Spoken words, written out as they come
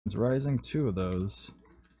Rising, 2 of those.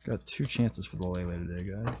 Got 2 chances for the Lele today,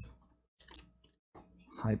 guys.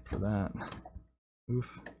 Hype for that.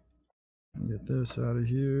 Oof. Get this out of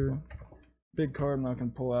here. Big card I'm not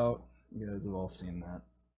gonna pull out. You guys have all seen that.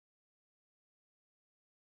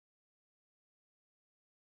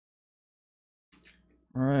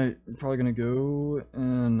 Alright, we're probably gonna go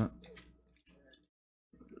in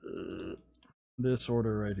this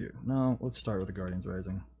order right here. No, let's start with the Guardians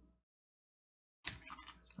Rising.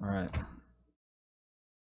 Alright.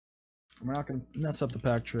 We're not gonna mess up the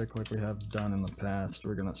pack trick like we have done in the past.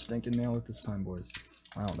 We're gonna stinking nail it this time, boys.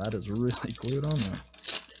 Wow, that is really glued on there.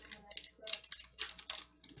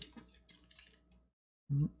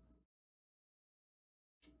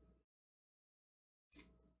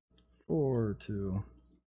 4, 2.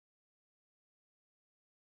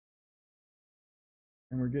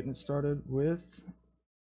 And we're getting it started with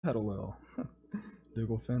Petalil.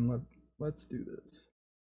 Dougalfin, let's do this.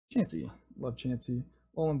 Chansey, love Chansey.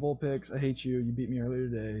 Alolan Vulpix, I hate you, you beat me earlier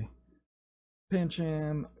today.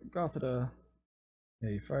 Pancham, Gothita,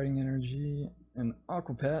 a Fighting Energy, an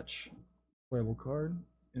Aqua Patch, playable card.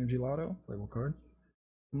 Energy Lotto, playable card.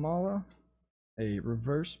 Mala, a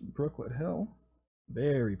Reverse Brooklet Hill,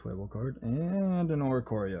 very playable card, and an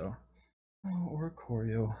Oricorio. Oh,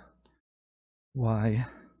 Oricorio. Why?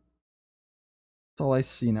 That's all I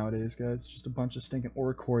see nowadays, guys. Just a bunch of stinking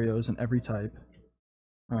Oricorios in every type.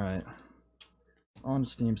 Alright. On to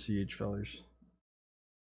Steam Siege, fellers.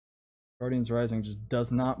 Guardians Rising just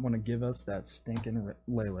does not want to give us that stinking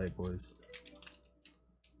Lele, boys.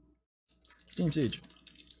 Steam Siege.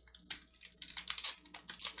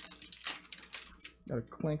 Got a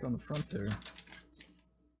clink on the front there.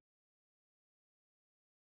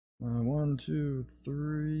 1, 2,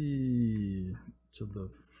 3 to the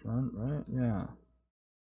front, right? Yeah.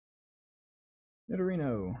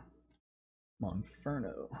 Nidorino.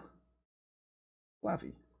 Monferno.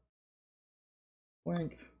 Flaffy.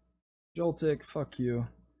 Blink. Joltik, fuck you.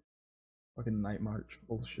 Fucking Night March,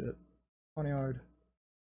 bullshit. Ponyard.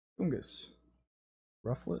 Fungus.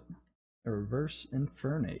 Rufflet. A Reverse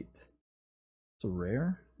Infernape. It's a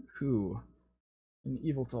rare? Who? An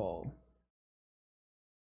Yveltal.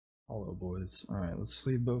 Hello, boys. Alright, let's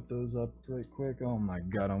sleeve both those up right quick. Oh my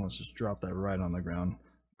god, I almost just dropped that right on the ground.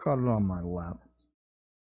 Caught it on my lap.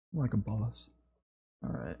 Like a boss.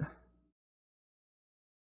 Alright.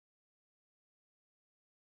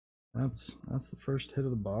 That's the first hit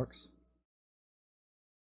of the box.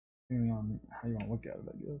 Depending on how you want to look at it,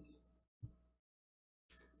 I guess.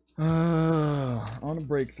 On a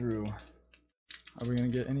breakthrough. Are we gonna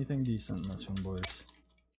get anything decent in this one, boys?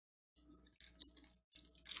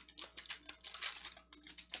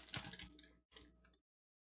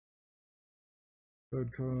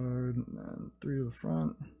 Code card, and 3 to the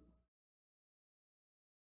front.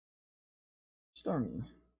 Starmie.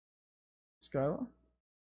 Skyla.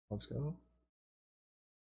 Love Skyla.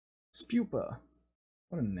 Spupa.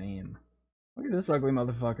 What a name. Look at this ugly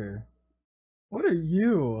motherfucker. What are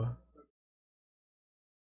you?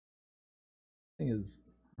 Thing is,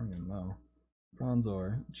 I don't even know.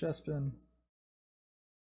 Bronzor. Chespin.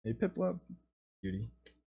 A Piplup. Beauty.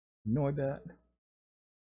 Noibat.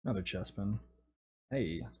 Another Chespin.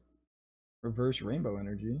 Hey. Reverse Rainbow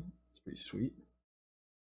Energy. It's pretty sweet.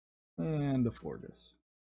 And a Florges.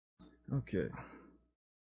 Okay.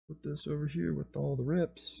 Put this over here with all the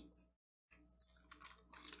rips.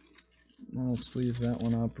 I'll sleeve that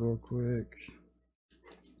one up real quick.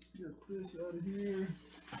 Get this out of here.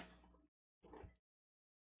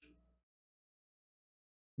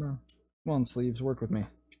 No. Come on, sleeves, work with me.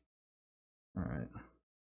 Alright.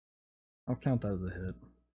 I'll count that as a hit.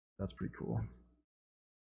 That's pretty cool.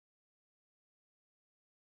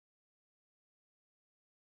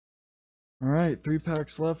 Alright, 3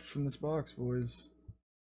 packs left from this box, boys.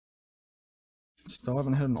 Still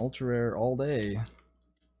haven't hit an ultra rare all day.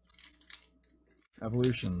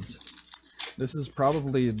 Evolutions. This is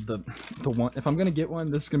probably the one. If I'm gonna get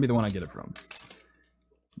one, this is gonna be the one I get it from.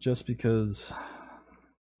 Just because,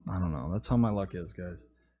 I don't know. That's how my luck is, guys.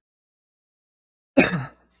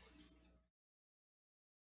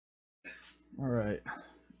 All right,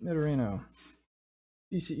 Nidorino.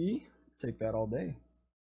 DCE. Take that all day.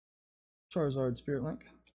 Charizard, Spirit Link.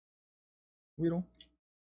 Weedle.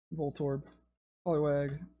 Voltorb.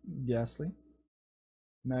 Poliwag. Ghastly.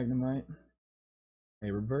 Magnemite.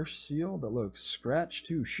 A Reverse Seal that looks scratched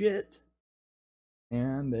to shit.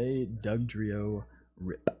 And a Dugtrio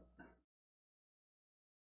Rip.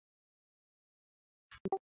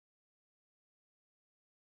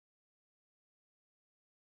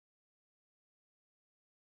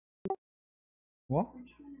 What?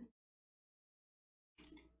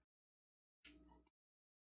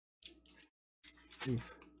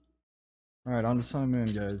 Oof. Alright, on to Sun and Moon,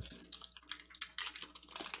 guys.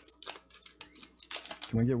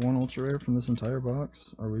 Can we get one ultra rare from this entire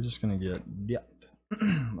box? Or are we just gonna get yapped?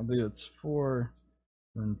 I believe it's 4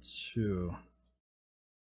 and 2.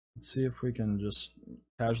 Let's see if we can just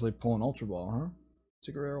casually pull an ultra ball, huh?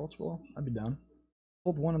 Secret rare ultra ball? I'd be down.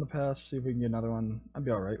 Pulled one in the past, see if we can get another one. I'd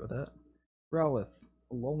be alright with that. Growlithe,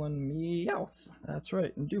 Alolan Meowth, that's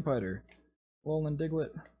right, and Dewpider, Alolan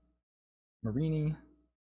Diglett, Marini,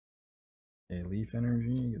 a Leaf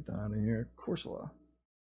Energy, get that out of here, Corsola,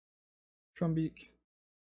 Trumbeak,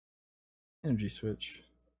 Energy Switch,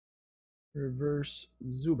 Reverse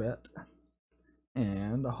Zubat,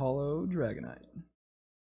 and a Hollow Dragonite.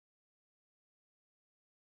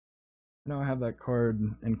 I know I have that card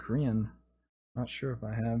in Korean. Not sure if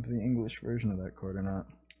I have the English version of that card or not.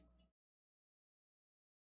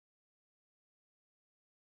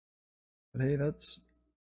 But hey, that's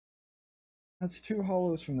 2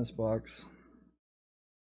 hollows from this box.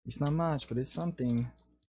 It's not much, but it's something.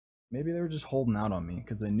 Maybe they were just holding out on me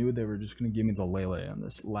because they knew they were just gonna give me the Lele on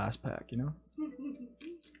this last pack, you know?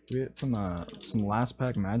 We get some last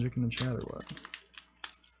pack magic in the chat or what?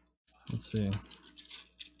 Let's see.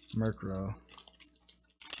 Murkrow.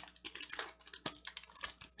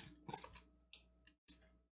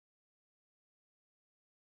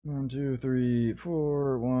 1, 2, 3,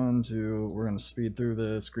 4, 1, 2. We're gonna speed through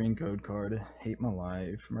this. Green code card. Hate my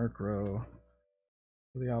life. Murkrow.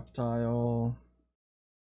 Leoptile.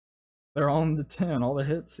 They're all in the 10. All the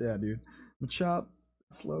hits. Yeah, dude. Machop.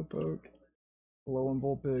 Slowpoke. Alolan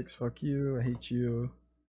Vulpix. Fuck you. I hate you.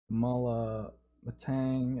 Mala.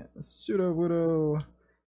 Matang. Sudowoodo.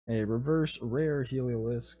 A reverse rare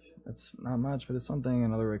Heliolisk. That's not much, but it's something.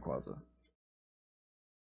 Another Rayquaza.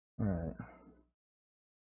 Alright.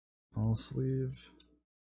 All sleeve,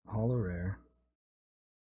 hollow rare.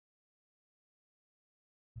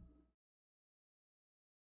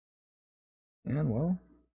 And well,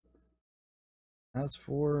 as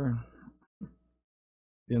for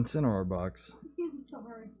the Incineroar box,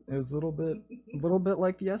 Sorry. it was a little bit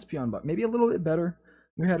like the Espeon box, maybe a little bit better.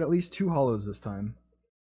 We had at least 2 hollows this time.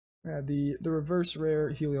 We had the reverse rare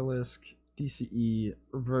Heliolisk, DCE,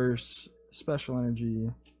 reverse special energy,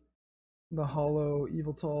 the hollow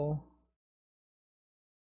Eviltal.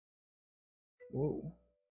 Whoa.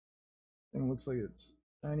 And it looks like it's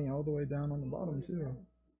shiny all the way down on the bottom too.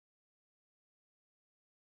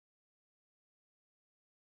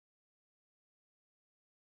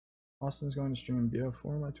 Austin's going to stream BO4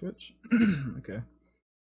 on my Twitch. Okay.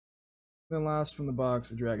 Then last from the box,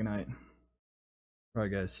 the Dragonite.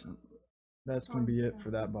 Alright guys, that's gonna be it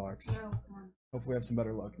for that box. Hope we have some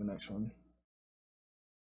better luck in the next one.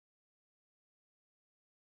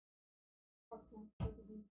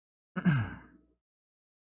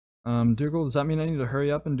 Dougal, does that mean I need to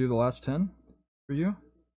hurry up and do the last 10 for you?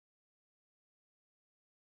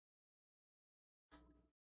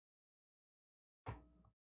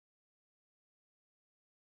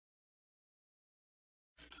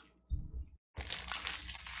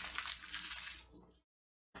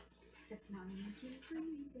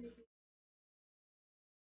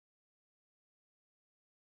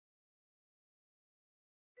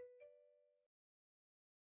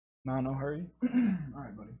 No hurry.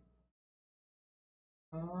 Alright, buddy.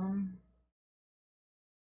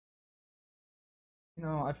 You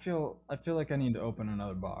know, I feel like I need to open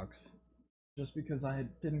another box. Just because I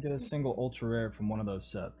didn't get a single ultra rare from one of those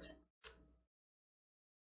sets.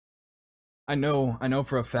 I know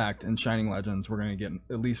for a fact in Shining Legends we're gonna get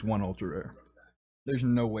at least 1 ultra rare. There's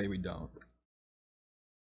no way we don't.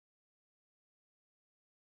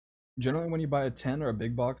 Generally when you buy a 10 or a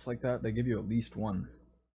big box like that, they give you at least 1.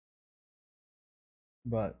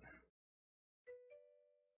 But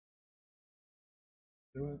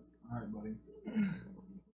do it. Alright, buddy.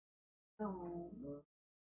 Oh.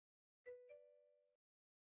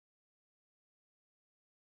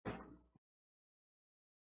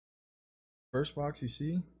 First box you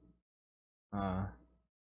see?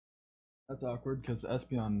 That's awkward because the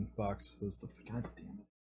Espeon box was the god damn it.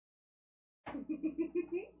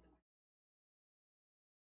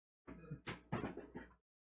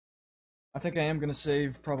 I think I am gonna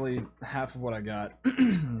save probably half of what I got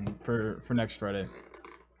for next Friday.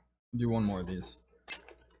 Do 1 more of these.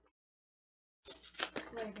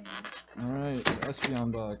 Alright,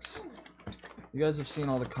 Espeon box. You guys have seen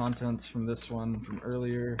all the contents from this one from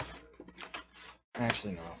earlier.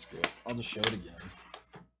 Actually, no, screw it. I'll just show it again.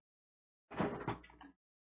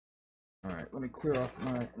 Alright, let me clear off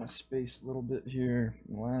my space a little bit here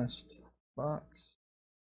from the last box.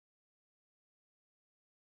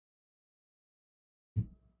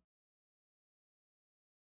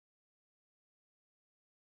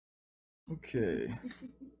 Okay.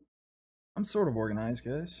 I'm sort of organized,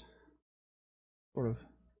 guys. Sort of.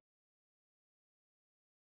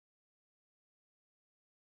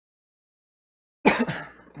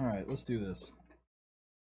 Alright, let's do this.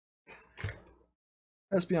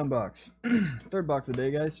 Espeon box. Third box of the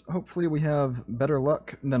day, guys. Hopefully we have better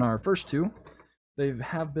luck than our first two. They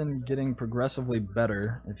have been getting progressively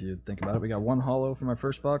better, if you think about it. We got one holo from our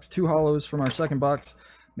first box, two holos from our second box.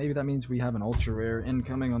 Maybe that means we have an ultra rare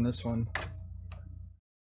incoming on this one.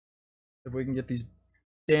 If we can get these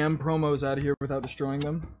damn promos out of here without destroying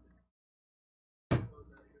them.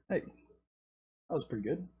 Hey, that was pretty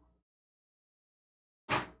good.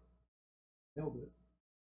 Nailed it.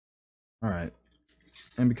 Alright.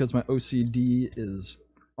 And because my OCD is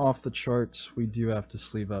off the charts, we do have to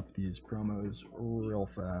sleeve up these promos real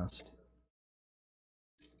fast.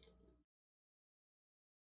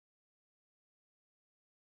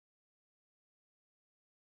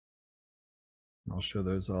 I'll show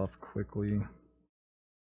those off quickly.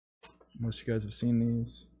 Most of you guys have seen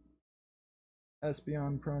these.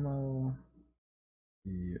 Espeon promo,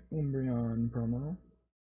 the Umbreon promo,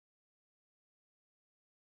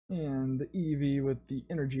 and the Eevee with the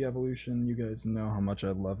Energy Evolution. You guys know how much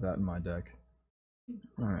I love that in my deck.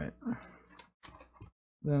 Alright.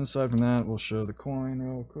 Then aside from that, we'll show the coin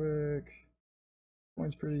real quick.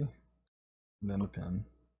 Coin's pretty. And then the pin.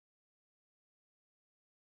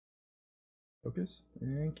 Focus.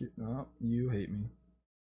 Thank you. Oh, you hate me.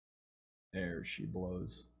 There she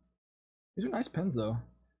blows. These are nice pins though.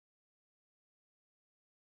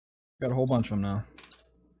 Got a whole bunch of them now.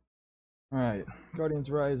 Alright.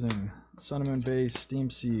 Guardians Rising. Sun and Moon Base.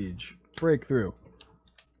 Steam Siege. Breakthrough.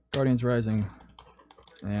 Guardians Rising.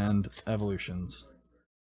 And Evolutions.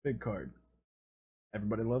 Big card.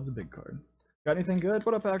 Everybody loves a big card. Got anything good?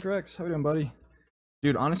 What up, Acrex? How we doing, buddy?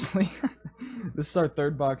 Dude, honestly, this is our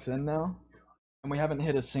third box in now, and we haven't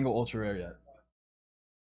hit a single ultra rare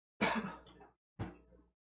yet.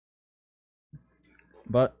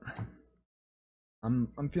 But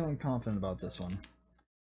I'm feeling confident about this one.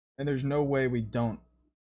 And there's no way we don't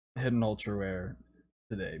hit an ultra rare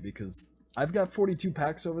today, because I've got 42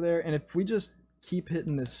 packs over there, and if we just keep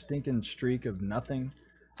hitting this stinking streak of nothing,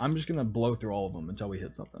 I'm just gonna blow through all of them until we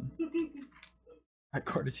hit something. That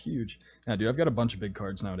card is huge. Yeah, dude, I've got a bunch of big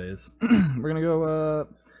cards nowadays. We're gonna go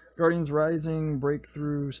Guardians Rising,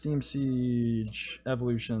 Breakthrough, Steam Siege,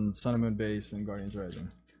 Evolution, Sun and Moon Base, and Guardians Rising.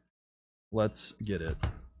 Let's get it.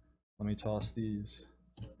 Let me toss these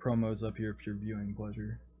promos up here for your viewing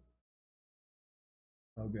pleasure.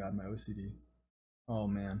 Oh god, my OCD. Oh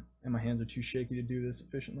man, and my hands are too shaky to do this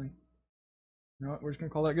efficiently. You know what, we're just gonna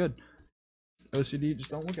call that good. OCD,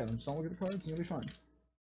 just don't look at them. Just don't look at the cards and you'll be fine.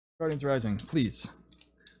 Guardians Rising, please.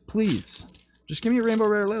 Please. Just give me a Rainbow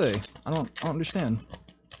Rare Lele. I don't understand.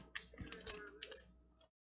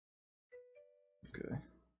 Okay.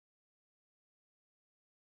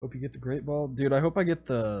 Hope you get the Great Ball. Dude, I hope I get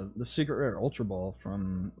the Secret Rare Ultra Ball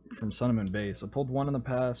from Sun and Moon Base. I pulled one in the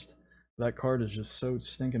past. That card is just so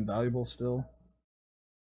stinking valuable still.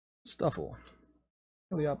 Stuffle.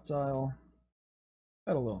 Helioptile.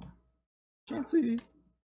 Petalil. Chansey.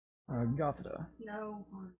 Gothita. No.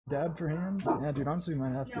 Dab for hands? Yeah, dude, honestly, we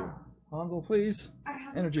might have to. Hansel, please.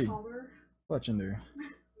 Energy. Fletchender.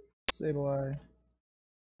 Sableye.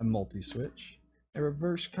 A multi-switch. A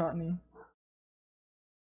reverse Cottony.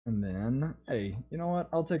 And then, hey, you know what?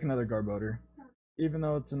 I'll take another Garbodor. Even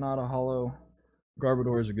though it's not a holo,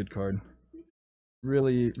 Garbodor is a good card.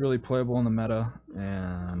 Really, really playable in the meta,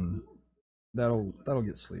 and that'll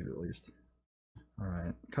get sleeved at least.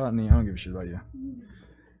 Alright, Cottony, I don't give a shit about you.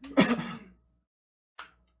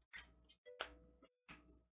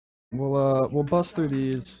 We'll bust through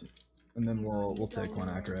these, and then we'll take one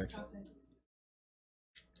Acrex.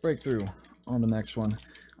 Breakthrough on the next one.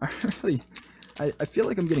 I feel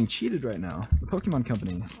like I'm getting cheated right now. The Pokemon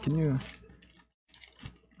Company, can you?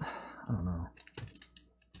 I don't know.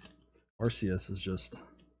 Arceus is just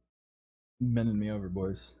bending me over,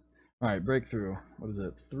 boys. All right, breakthrough. What is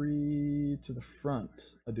it? 3 to the front,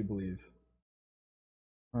 I do believe.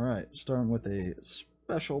 All right, starting with a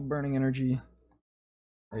special burning energy.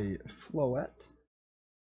 A Floette,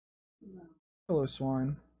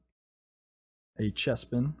 Piloswine, a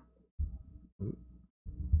Chespin,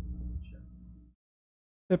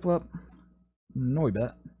 Piplup,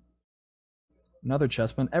 Noibat, another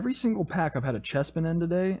Chespin. Every single pack I've had a Chespin in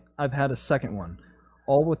today, I've had a second one,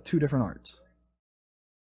 all with 2 different arts.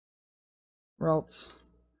 Ralts,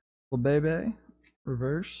 Flabebe,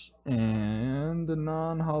 reverse, and a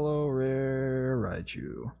non-holo rare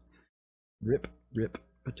Raichu. Rip, rip.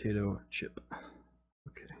 Potato chip.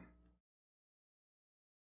 Okay.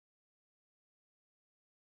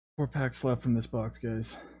 4 packs left from this box,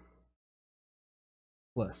 guys.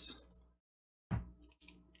 Less.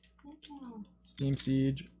 Steam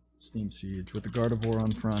Siege with the Gardevoir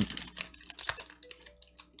on front.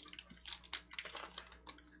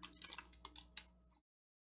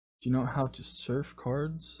 Do you know how to surf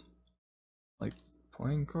cards? Like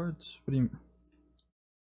playing cards? What do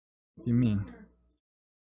you mean?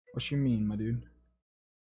 What you mean, my dude?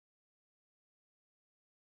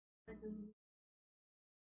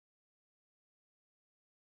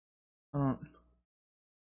 I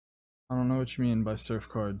don't know what you mean by surf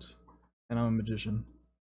cards. And I'm a magician.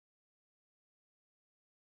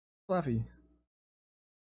 Fluffy.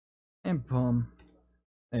 And Pum.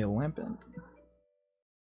 A Lampent.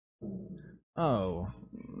 Oh,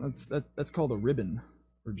 that's called a ribbon,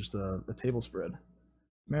 or just a table spread.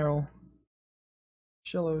 Meryl,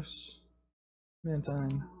 Shellos,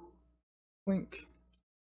 Mantine, Clink,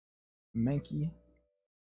 Mankey,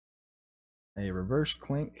 a reverse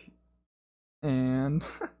Clink, and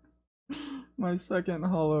my second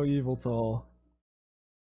hollow Yveltal.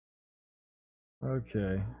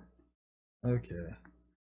 Okay.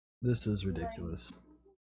 This is ridiculous.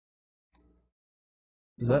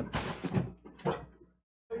 Is that?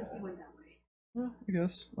 Yeah, I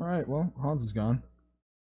guess. Alright, well, Hans is gone.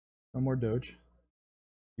 No more Doge.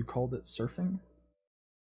 You called it surfing?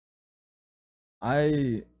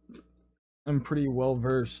 I am pretty well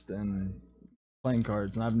versed in playing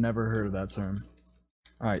cards, and I've never heard of that term.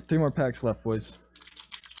 Alright, 3 more packs left, boys.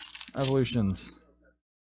 Evolutions.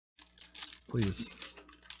 Please.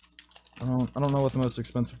 I don't know what the most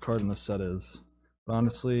expensive card in this set is. But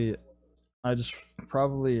honestly, I'd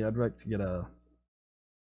like to get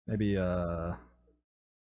maybe a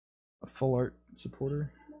full art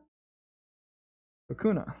supporter.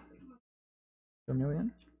 Bakuna,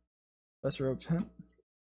 Charmeleon, Lesser Oaks Hint,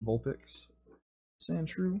 Vulpix,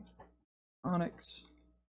 Sandshrew, Onyx,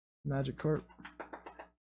 Magikarp,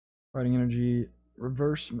 Fighting Energy,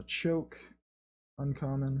 Reverse Machoke,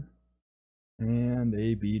 Uncommon, and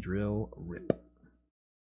a Beedrill Rip.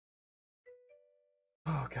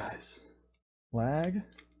 Oh, guys. Lag?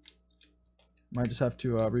 Might just have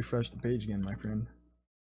to refresh the page again, my friend.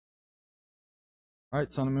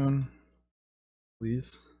 Alright, Sun and Moon.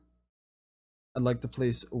 Please. I'd like to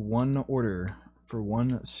place 1 order for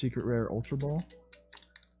 1 secret rare Ultra Ball.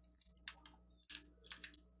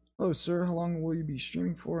 Hello, sir. How long will you be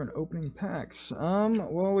streaming for and opening packs?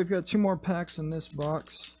 Well, we've got 2 more packs in this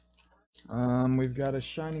box. We've got a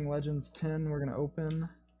Shining Legends 10 we're gonna open.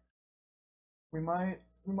 We might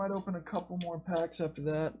open a couple more packs after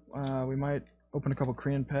that. We might open a couple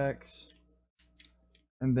Korean packs.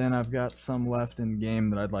 And then I've got some left in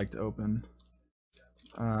game that I'd like to open.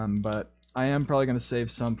 But I am probably going to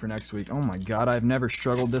save some for next week. Oh my god, I've never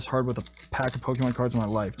struggled this hard with a pack of Pokemon cards in my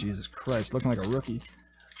life. Jesus Christ, looking like a rookie.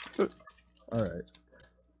 Alright.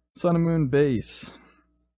 Sun and Moon base.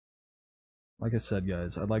 Like I said,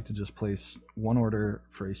 guys, I'd like to just place 1 order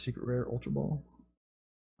for a secret rare Ultra Ball.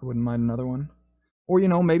 I wouldn't mind another one. Or, you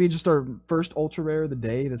know, maybe just our first Ultra Rare of the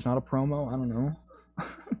day that's not a promo. I don't know.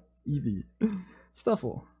 Eevee.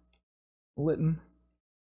 Stuffle. Litten.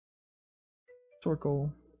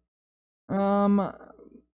 Torkoal.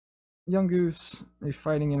 Yungoos. A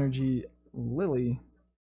Fighting Energy. Lily.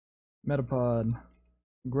 Metapod.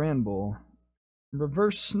 Granbull.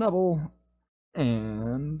 Reverse Snubble.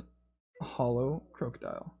 And Hollow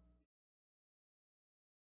Crocodile.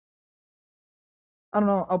 I don't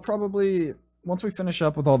know, I'll probably, once we finish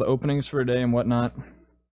up with all the openings for a day and whatnot,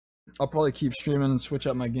 I'll probably keep streaming and switch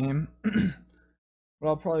up my game. But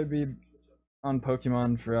I'll probably be on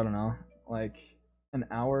Pokemon for, I don't know, like an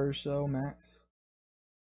hour or so max.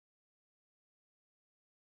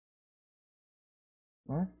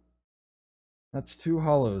 Well, that's 2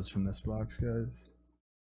 hollows from this box, guys.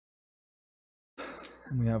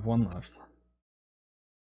 And we have 1 left.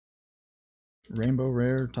 Rainbow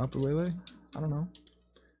Rare Tapu Lele? I don't know.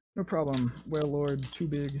 No problem. Wailord, too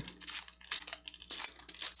big.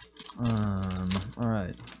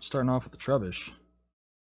 Alright. Starting off with the Trubbish.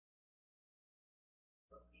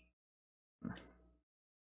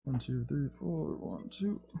 1, 2, 3, 4, 1,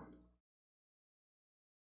 2.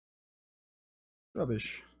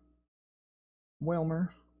 Trubbish.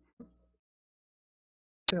 Wailmer.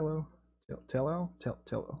 Taillow. Taillow.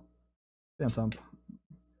 Phantom.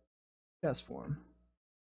 Gas form.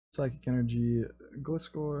 Psychic Energy,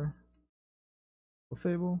 Gliscor,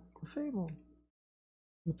 Clefable,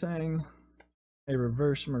 Metang, a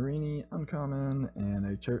Reverse Marini, Uncommon, and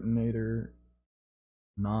a Turtonator,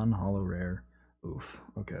 non-holo rare. Oof,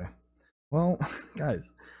 okay. Well,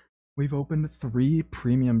 guys, We've opened 3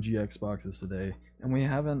 premium GX boxes today, and we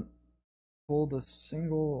haven't pulled a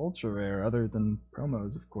single ultra rare other than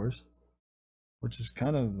promos, of course. Which is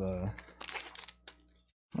kind of, I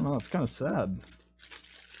don't know, it's kind of sad.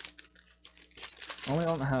 Only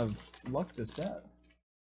don't have luck this bad.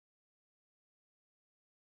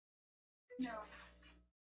 No.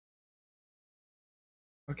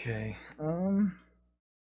 Okay,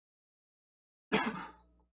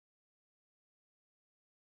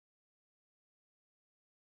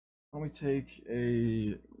 let me take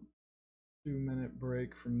a 2-minute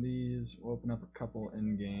break from these. We'll open up a couple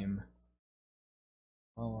in-game.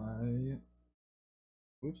 While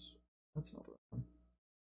oops, that's not the right one.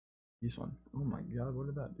 This one. Oh my god, what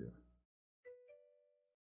did that do?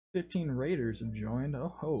 15 raiders have joined.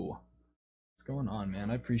 Oh ho. What's going on, man?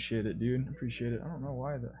 I appreciate it, dude. I appreciate it. I don't know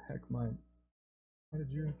why the heck why did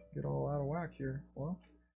you get all out of whack here? Well,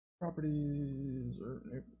 properties or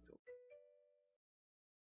nope.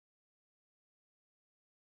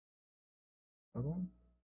 Other one?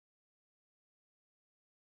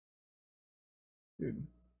 Dude.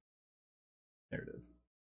 There it is.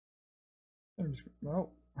 Oh,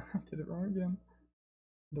 I did it wrong again.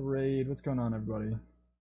 The raid. What's going on, everybody?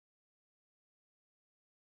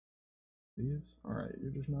 These? Alright,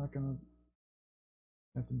 you're just not gonna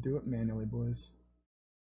have to do it manually, boys.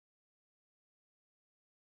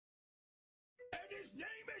 And his name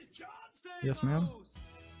is John Stamos! Yes, ma'am?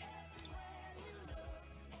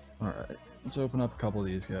 Alright, let's open up a couple of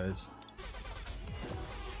these guys.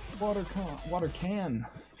 Water can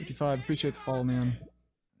 55, appreciate the follow, man.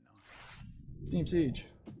 Steam Siege.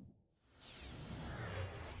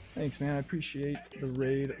 Thanks, man. I appreciate the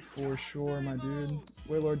raid for sure, my dude.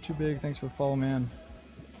 Waylord Too Big, thanks for the follow, man.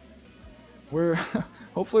 We're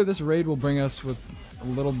hopefully this raid will bring us with a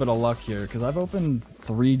little bit of luck here, because I've opened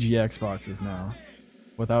 3 GX boxes now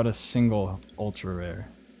without a single ultra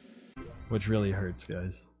rare, which really hurts,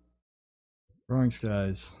 guys. Growing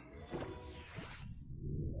Skies.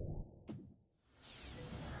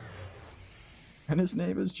 And his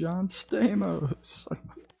name is John Stamos.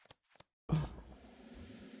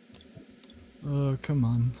 Oh, come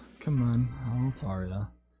on. Come on. Altaria.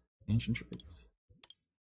 Ancient Traits.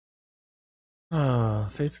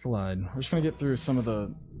 Fates Collide. We're just gonna get through some of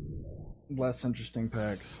the less interesting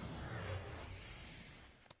packs.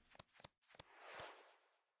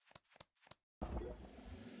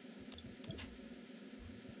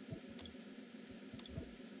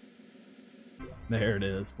 There it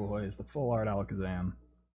is, boys. The full art Alakazam.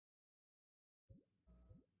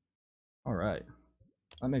 Alright.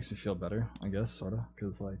 That makes me feel better, I guess, sorta.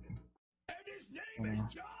 Because, like. And his name is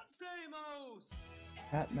John Stamos!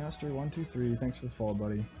 Hatmaster123, thanks for the follow,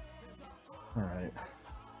 buddy. Alright.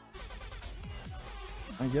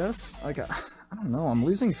 I guess, like, I don't know. I'm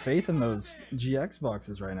losing faith in those GX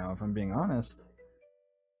boxes right now, if I'm being honest.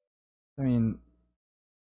 I mean.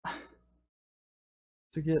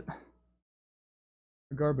 To get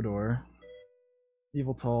a Garbodor,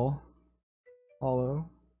 Yveltal, Hollow,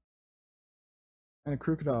 and a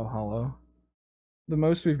Crocodile Hollow. The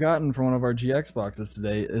most we've gotten from one of our GX boxes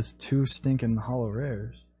today is 2 stinking hollow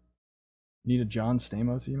rares. Need a John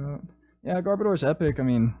Stamos emote? Yeah, Garbodor's epic. I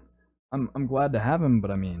mean, I'm glad to have him,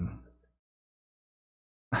 but I mean,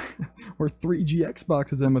 we're 3 GX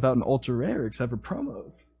boxes in without an ultra rare except for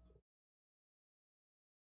promos.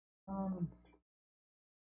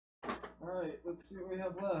 Alright, let's see what we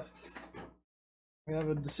have left. We have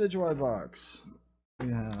a Decidueye box. We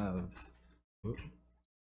have.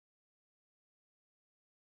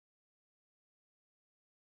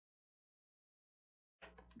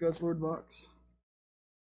 Guzzlord box.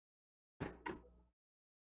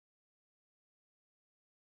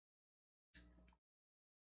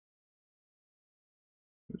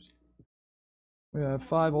 Oops. We have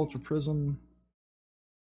 5 Ultra Prism.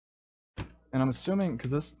 And I'm assuming,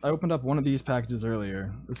 because this, I opened up one of these packages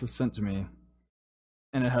earlier. This was sent to me.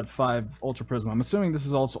 And it had 5 Ultra Prism. I'm assuming this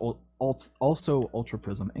is also Ultra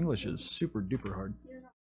Prism. English is super duper hard.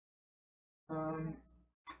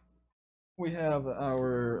 We have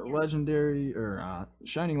our legendary, or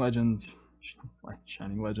Shining Legends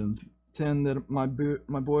 10 that my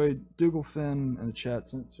boy Dougalfin in the chat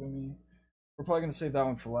sent to me. We're probably going to save that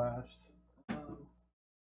one for last.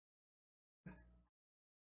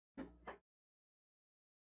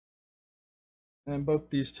 And both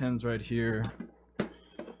these 10s right here, I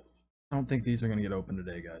don't think these are going to get opened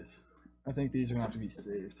today, guys. I think these are going to have to be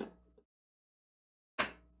saved.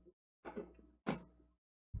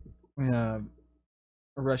 We have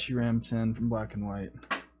a Reshiram 10 from Black and White.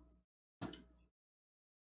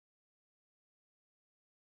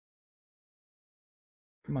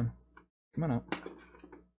 Come on. Come on out.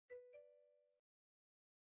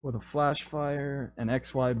 With a flash fire, an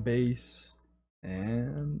XY base,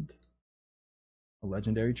 and a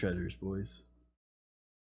legendary treasures, boys.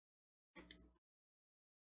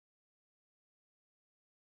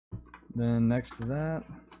 Then next to that,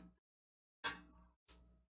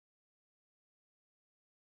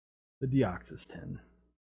 the Deoxys 10.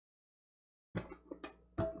 See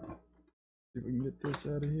if we can get this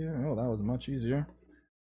out of here. Oh, that was much easier.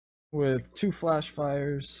 With 2 flash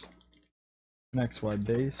fires, an XY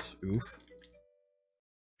base. Oof.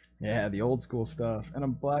 Yeah, the old school stuff. And a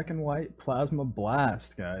black and white plasma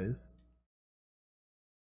blast, guys.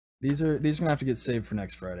 These are gonna have to get saved for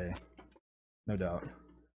next Friday. No doubt.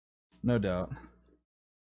 No doubt.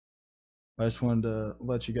 I just wanted to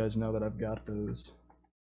let you guys know that I've got those.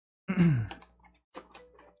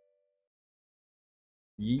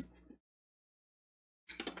 Yeet.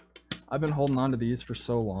 I've been holding on to these for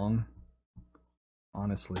so long.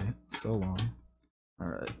 Honestly, so long.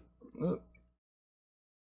 Alright.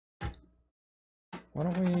 Why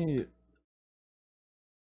don't we...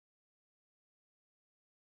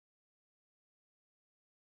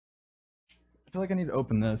 I feel like I need to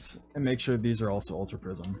open this and make sure these are also Ultra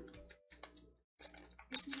Prism.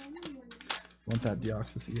 Want that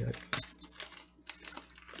Deoxys EX.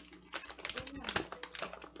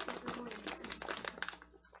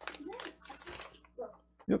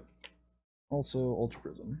 Yep. Also Ultra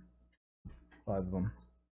Prism. 5 of them.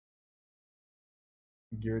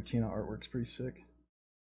 Giratina artwork's pretty sick.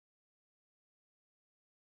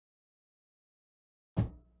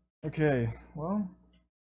 Okay, well,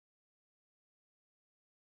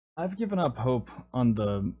 I've given up hope on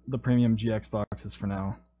the premium GX boxes for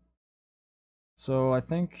now. So I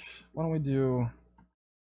think why don't we do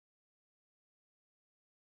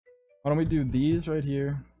these right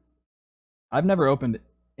here? I've never opened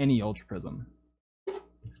any Ultra Prism. Why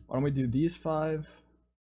don't we do these 5?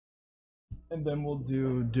 And then we'll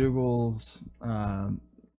do Dougal's why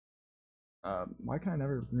can I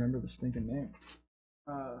never remember the stinking name?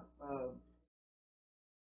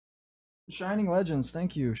 Shining Legends,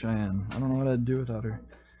 thank you, Cheyenne. I don't know what I'd do without her.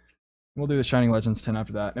 We'll do the Shining Legends 10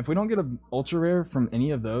 after that. And if we don't get an ultra rare from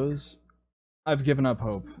any of those, I've given up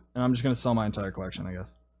hope. And I'm just gonna sell my entire collection, I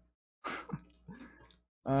guess.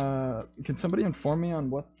 Can somebody inform me on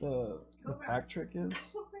what the pack trick is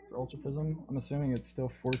for Ultra Prism? I'm assuming it's still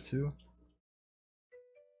 4-2.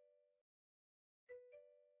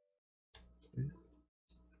 Please.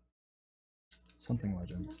 Something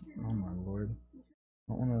Legends. Oh my lord.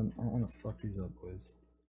 I don't wanna fuck these up, boys.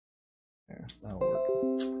 There, that'll work.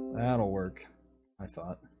 That'll work, I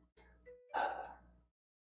thought.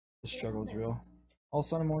 The struggle is real.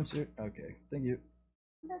 Also, I'm more into. Okay, thank you.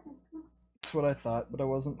 That's what I thought, but I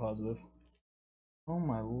wasn't positive. Oh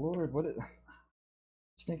my lord, what it.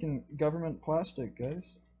 Stinking government plastic,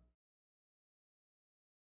 guys.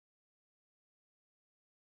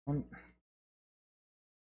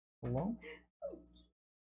 Hello?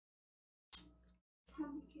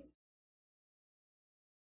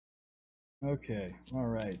 Okay,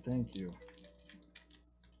 alright, thank you.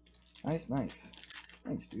 Nice knife.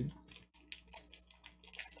 Thanks, dude.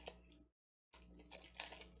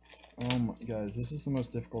 Oh my, guys, this is the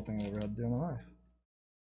most difficult thing I've ever had to do in my life.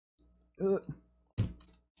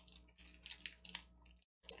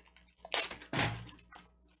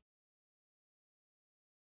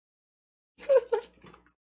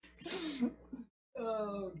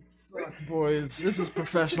 Oh, fuck, boys. This is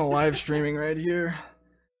professional live streaming right here.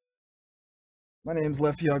 My name's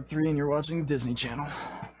LeftyHog3 and you're watching Disney Channel.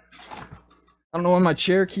 I don't know why my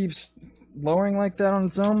chair keeps lowering like that on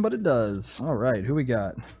its own, but it does. Alright, who we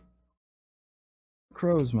got?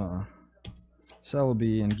 Crozma,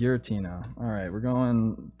 Celebi, and Giratina. Alright, we're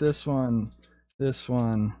going this one, this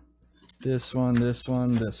one, this one, this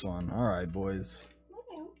one, this one. Alright, boys.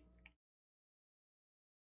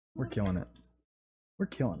 We're killing it. We're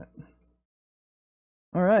killing it.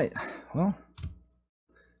 Alright, well,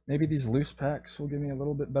 maybe these loose packs will give me a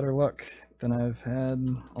little bit better luck than I've had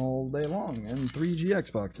all day long in 3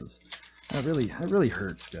 GX boxes. That really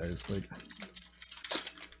hurts, guys. Like,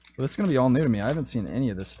 well, this is gonna be all new to me. I haven't seen any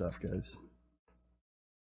of this stuff, guys.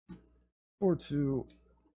 4-2.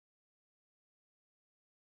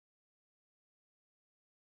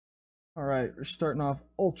 Alright, we're starting off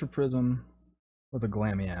Ultra Prism with a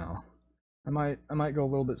Glameow. I might go a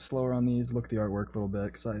little bit slower on these, look at the artwork a little bit,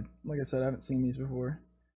 because like I said, I haven't seen these before.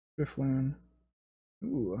 Drifloon.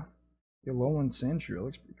 Ooh. The Alolan Sandshrew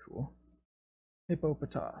looks pretty cool.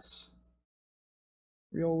 Hippopotas.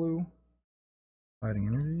 Riolu. Fighting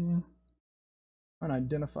Energy.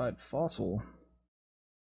 Unidentified Fossil.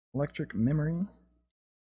 Electric Memory.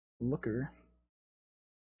 Looker.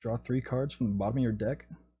 Draw 3 cards from the bottom of your deck.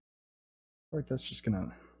 I feel like that's just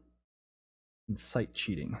gonna incite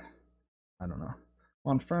cheating. I don't know.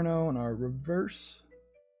 Monferno in our reverse.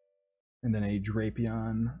 And then a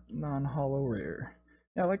Drapion non-holo rare.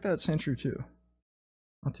 Yeah, I like that Sandshrew too.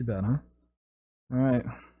 Not too bad, huh? Alright.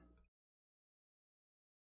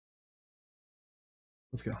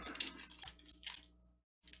 Let's go.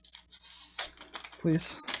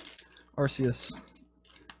 Please, Arceus,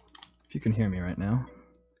 if you can hear me right now,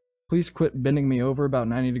 please quit bending me over about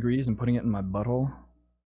 90 degrees and putting it in my butthole.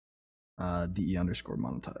 DE underscore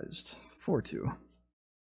monetized. 4-2.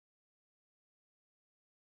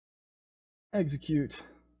 Execute.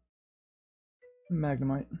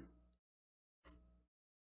 Magnemite.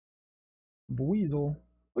 Buizel.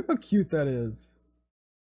 Look how cute that is.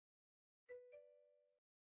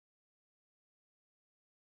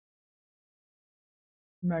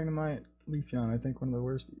 Magnemite, Leafeon, I think one of the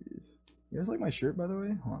worst EVs. You guys like my shirt, by the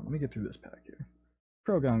way? Hold on, let me get through this pack here.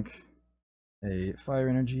 Progunk, a Fire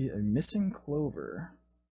Energy, a Missing Clover.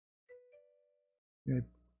 You may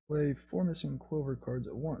play 4 Missing Clover cards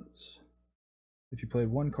at once. If you played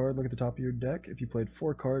 1 card, look at the top of your deck. If you played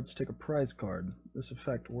 4 cards, take a prize card. This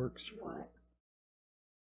effect works for... What?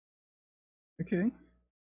 Okay.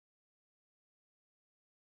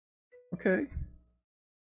 Okay.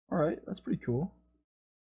 Alright, that's pretty cool.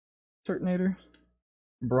 Turtonator,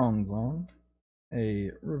 Bronzong, a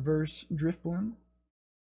reverse Drifblim,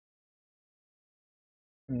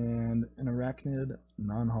 and an Arachnid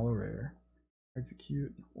non-holo rare.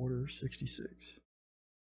 Execute order 66.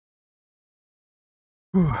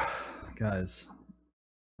 Whew. Guys,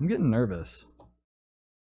 I'm getting nervous.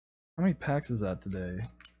 How many packs is that today?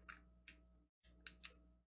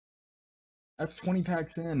 That's 20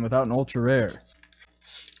 packs in without an ultra rare.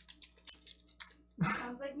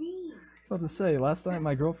 Sounds like me. I was about to say, last night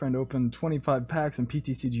my girlfriend opened 25 packs in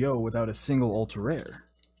PTCGO without a single ultra rare.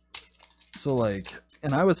 So like,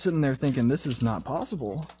 and I was sitting there thinking this is not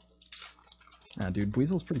possible. Nah, dude,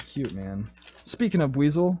 Buizel's pretty cute, man. Speaking of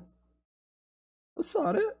Buizel, I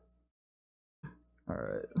saw it.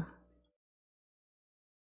 Alright.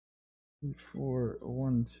 4,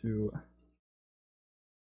 1, 2.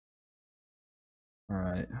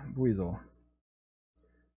 Alright, Buizel.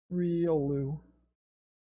 Riolu.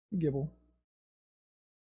 Gibble.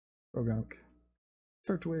 Progunk.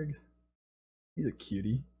 Turtwig. He's a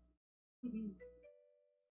cutie.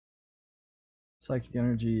 Psychic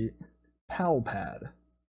Energy. Palpad.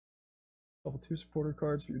 Level 2 supporter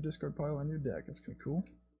cards for your discard pile on your deck. That's kind of cool.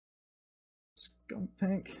 Skunk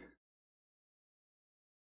Tank.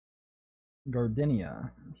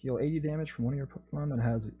 Gardenia. Heal 80 damage from one of your Pokemon that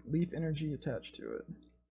has leaf energy attached to it.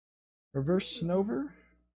 Reverse Snover.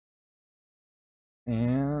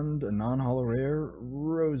 And a non-holo rare,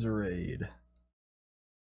 Roserade.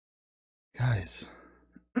 Guys.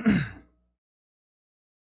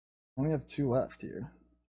 Only have 2 left here.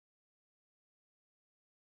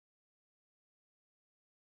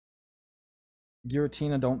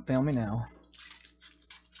 Giratina, don't fail me now.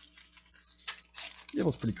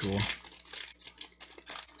 Gibble's pretty cool.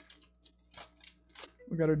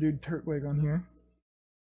 We got our dude Turtwig on here.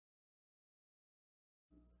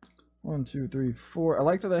 1, 2, 3, 4. I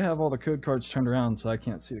like that they have all the code cards turned around so I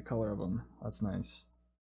can't see the color of them. That's nice.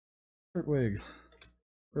 Turtwig.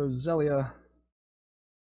 Roselia.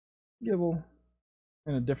 Gibble.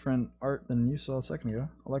 In a different art than you saw a second ago.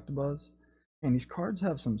 Electabuzz. And these cards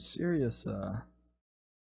have some serious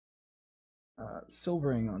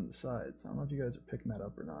silvering on the sides. I don't know if you guys are picking that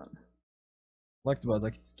up or not. Electabuzz.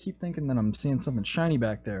 I keep thinking that I'm seeing something shiny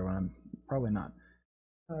back there when I'm probably not.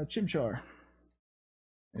 Chimchar.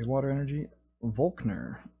 A Water Energy.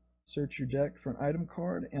 Volkner. Search your deck for an item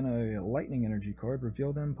card and a Lightning Energy card.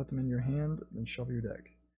 Reveal them, put them in your hand, then shuffle your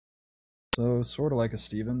deck. So, sort of like a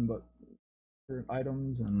Steven, but for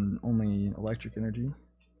items and only electric energy.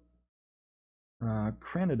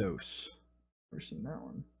 Cranidos. Never seen that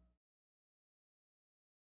one.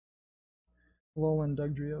 Alolan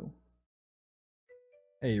Dugtrio.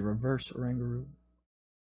 A reverse Oranguru.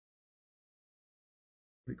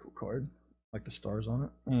 Pretty cool card. Like the stars on it.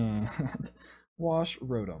 And Wash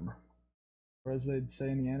Rotom. Or as they'd say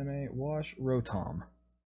in the anime, Wash Rotom.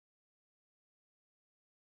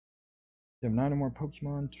 You have 9 or more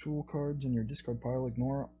Pokemon tool cards in your discard pile.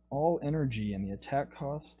 Ignore all energy and the attack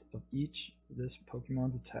cost of each of this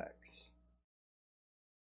Pokemon's attacks.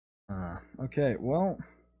 Okay, well,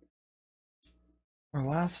 our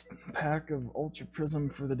last pack of Ultra Prism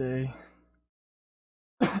for the day.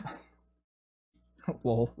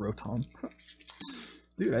 Lol, Rotom.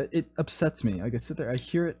 Dude, it upsets me. Like, I sit there, I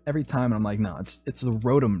hear it every time, and I'm like, no, it's the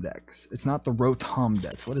Rotom Dex. It's not the Rotom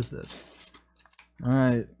Dex. What is this?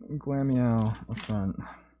 Alright, Glameow up front.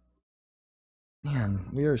 Man,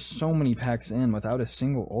 we are so many packs in without a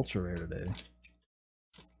single Ultra Rare today.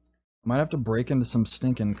 I might have to break into some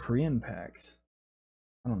stinking Korean packs.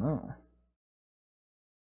 I don't know.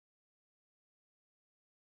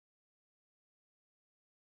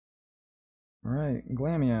 Alright,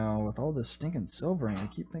 Glameow with all this stinking silvering. I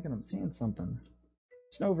keep thinking I'm seeing something.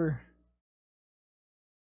 Snover.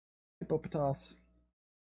 Hippopotas.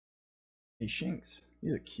 Hey, Shinx.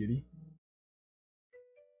 You're a cutie.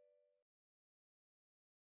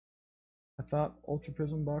 I thought Ultra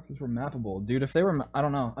Prism boxes were mappable. Dude, if they were, I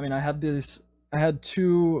don't know. I mean, I had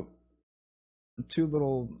two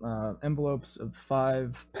little envelopes of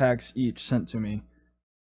 5 packs each sent to me.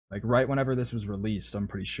 Like, right whenever this was released, I'm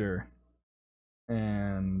pretty sure.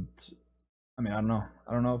 And I mean, I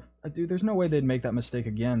don't know if, dude, there's no way they'd make that mistake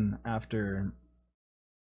again after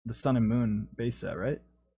the Sun and Moon base set, right?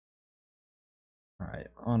 Alright,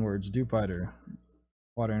 onwards. Dewpider,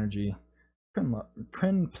 Water Energy,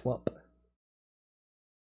 Prinplup.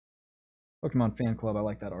 Pokemon Fan Club, I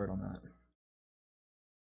like that art on that.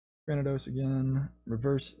 Granados again,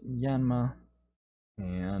 Reverse Yanma,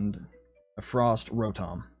 and a Frost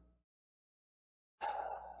Rotom.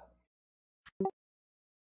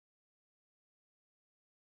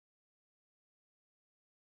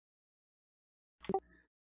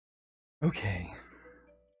 Okay.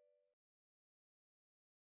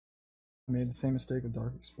 I made the same mistake with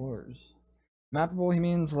Dark Explorers. Mappable, he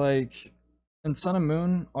means like in Sun and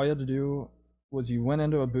Moon, all you had to do was you went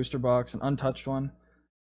into a booster box, an untouched one,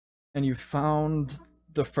 and you found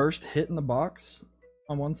the first hit in the box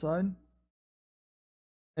on one side.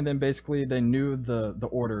 And then basically they knew the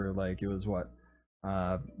order, like it was what?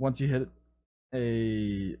 Once you hit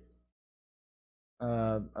a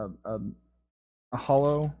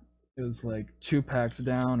hollow, it was like 2 packs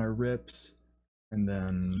down or rips, and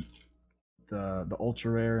then the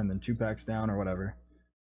ultra rare, and then 2 packs down or whatever.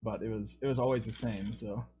 But it was always the same.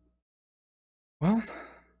 So, well,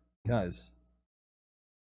 guys,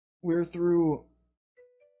 we're through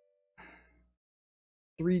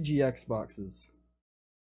 3 GX boxes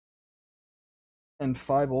and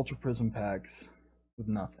 5 Ultra Prism packs with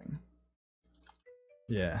nothing.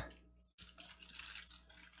 Yeah.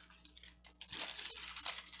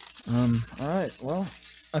 Alright, well,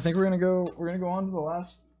 I think we're gonna go on to the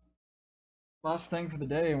last thing for the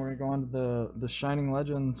day, and we're gonna go on to the Shining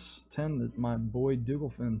Legends 10 that my boy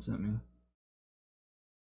Dougalfin sent me.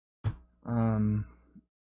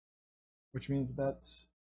 Which means that's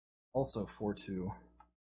also 4-2.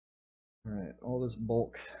 Alright, all this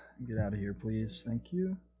bulk, get out of here, please. Thank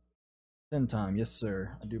you. 10 time, yes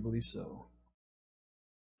sir, I do believe so.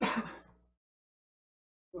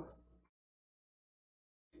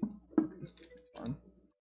 It's fun.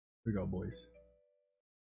 Here we go, boys.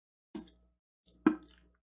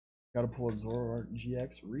 Gotta pull a Zoroark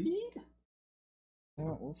GX read?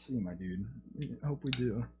 Well, we'll see, my dude. I hope we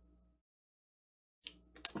do.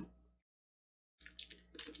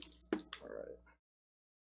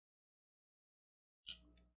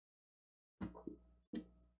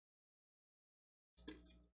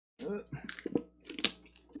 Alright.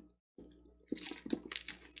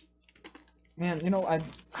 Man, you know, I'd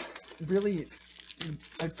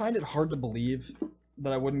find it hard to believe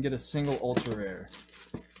that I wouldn't get a single ultra rare.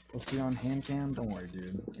 Let's see on hand cam. Don't worry,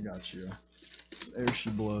 dude. I got you. There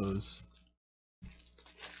she blows.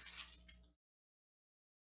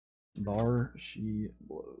 There she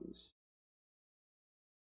blows.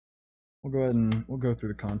 We'll go ahead and we'll go through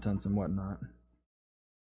the contents and whatnot. I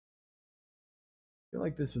feel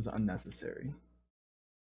like this was unnecessary.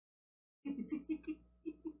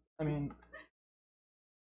 I mean,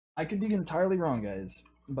 I could be entirely wrong, guys,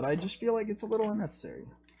 but I just feel like it's a little unnecessary.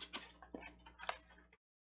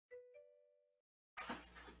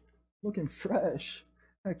 Looking fresh.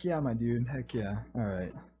 Heck yeah, my dude. Heck yeah.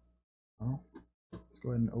 Alright. Well, let's go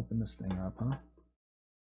ahead and open this thing up, huh?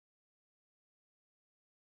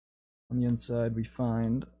 On the inside, we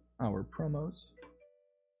find our promos.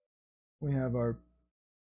 We have our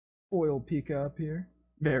foil Pika up here.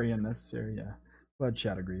 Very unnecessary, yeah. Glad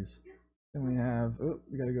chat agrees. Then we have, oh,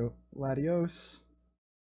 we gotta go Latios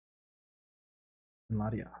and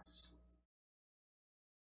Latias.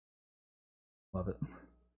 Love it.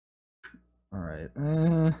 Alright.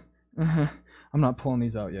 I'm not pulling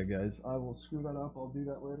these out yet, guys. I will screw that up. I'll do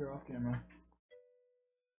that later off camera.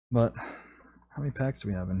 But how many packs do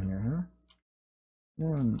we have in here, huh?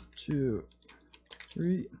 1, 2,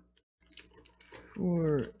 3,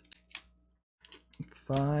 4,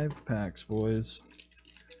 5 packs, boys.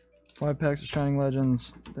 5 packs of Shining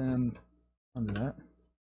Legends. Then under that.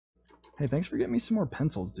 Hey, thanks for getting me some more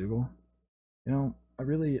pencils, Dougal. You know, I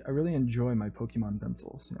really enjoy my Pokemon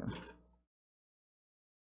pencils. Yeah.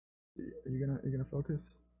 Are you gonna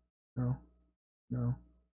focus? No. No.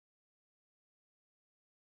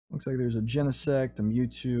 Looks like there's a Genesect, a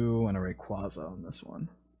Mewtwo, and a Rayquaza on this one.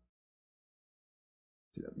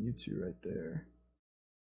 See that Mewtwo right there.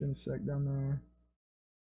 Genesect down there.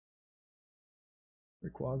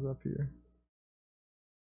 Rayquaza up here.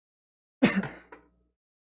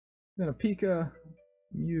 Then a Pika,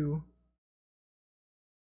 Mew.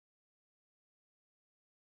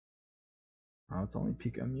 Oh, it's only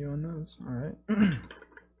Pika and Mew on those. Alright.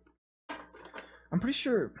 I'm pretty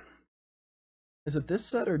sure. Is it this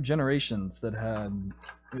set or Generations that had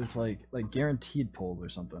it was like guaranteed pulls or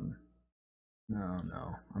something?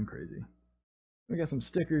 No, I'm crazy. We got some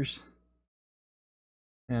stickers.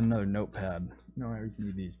 And another notepad. No, I always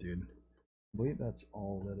need these, dude. I believe that's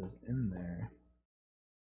all that is in there.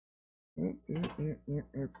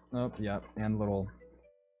 Oh, yeah, and little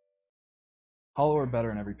hollow or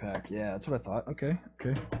better in every pack. Yeah, that's what I thought. Okay.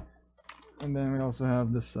 And then we also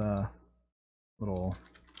have this little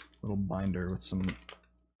binder with some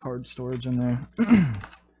card storage in there.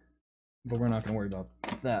 But we're not gonna worry about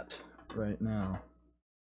that right now.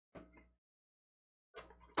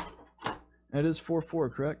 It is 4/4,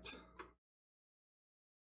 correct?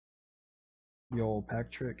 The old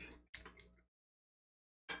pack trick.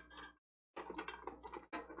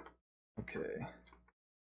 Okay.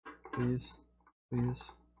 Please.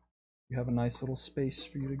 You have a nice little space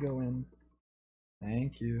for you to go in.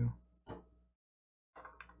 Thank you.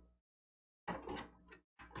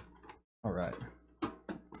 Alright.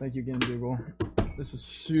 Thank you again, Dougal. This is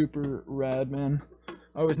super rad, man.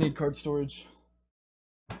 I always need card storage.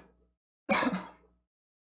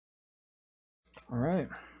 Alright.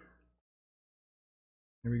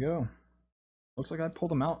 Here we go. Looks like I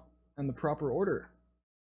pulled them out in the proper order.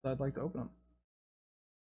 So I'd like to open them.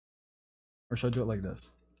 Or should I do it like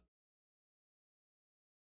this?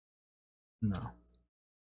 No.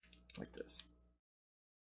 Like this.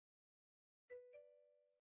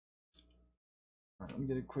 Alright, let me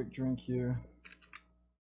get a quick drink here.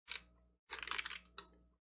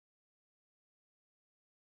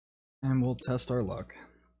 And we'll test our luck.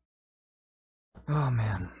 Oh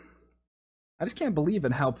man. I just can't believe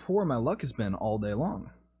in how poor my luck has been all day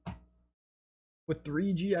long. With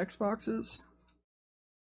 3 GX boxes,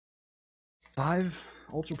 5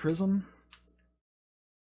 Ultra Prism,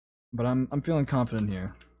 but I'm feeling confident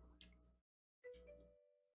here.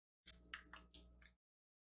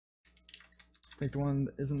 I think the one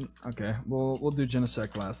that isn't okay. We'll do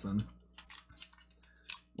Genesect last then.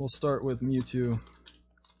 We'll start with Mewtwo.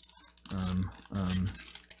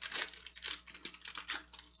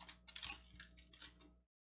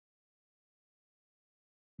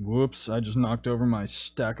 Whoops, I just knocked over my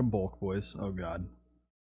stack of bulk, boys. Oh god.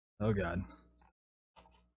 Oh god.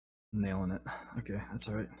 Nailing it. Okay, that's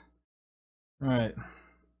alright. Alright.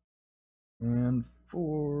 And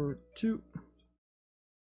 4/2.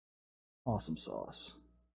 Awesome sauce.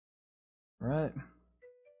 Alright.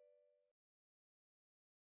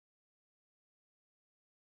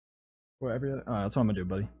 Whatever. That's what I'm gonna do,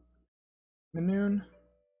 buddy. Minoon. Here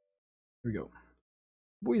we go.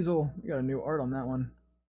 Weasel. We got a new art on that one.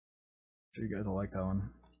 Sure you guys will like that one.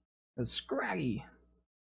 It's Scraggy.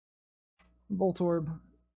 Voltorb.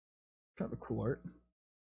 Kind of a cool art.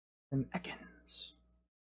 And Ekans.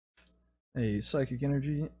 A Psychic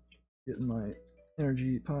Energy. Getting my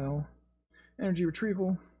energy pile. Energy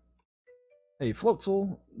Retrieval. A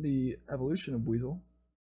Floatzel, the evolution of Weasel.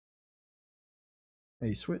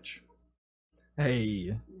 A Switch.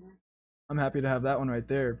 Hey. I'm happy to have that one right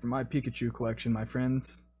there for my Pikachu collection, my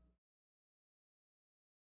friends.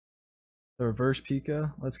 The reverse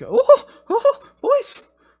Pika. Let's go. Oh, boys!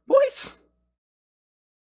 Boys!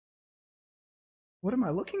 What am I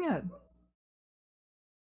looking at?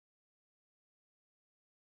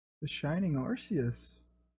 The Shining Arceus.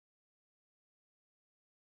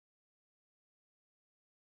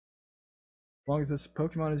 As long as this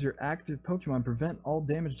Pokemon is your active Pokemon, prevent all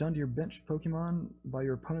damage done to your bench Pokemon by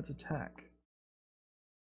your opponent's attack.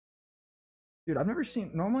 Dude, I've never seen.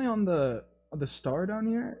 Normally on the star down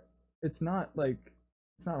here, it's not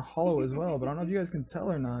hollow as well, but I don't know if you guys can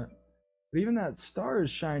tell or not. But even that star is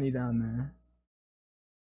shiny down there.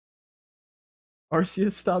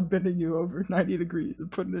 Arceus stopped bending you over 90 degrees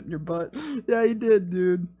and putting it in your butt. Yeah, he did,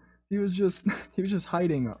 dude. He was just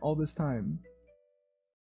hiding all this time.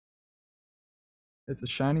 It's a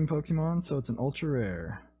shining Pokemon, so it's an ultra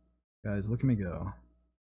rare. Guys, look at me go.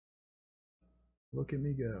 Look at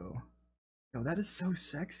me go. Yo, that is so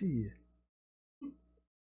sexy. I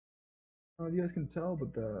don't know if you guys can tell,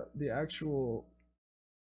 but the actual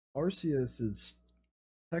Arceus is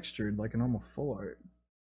textured like a normal full art.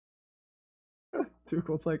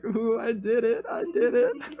 Tuchel's like, ooh, I did it, I did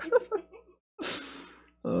it.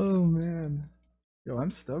 Oh man. Yo,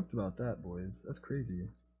 I'm stoked about that, boys. That's crazy.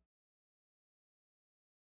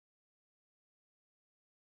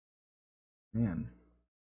 Man.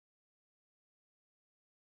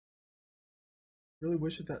 Really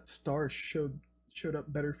wish that star showed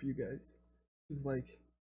up better for you guys. It's like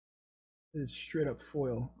it is straight up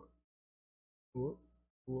foil. Whoop,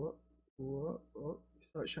 whoop, whoop, whoop.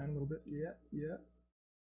 Start shining a little bit. Yeah, yeah.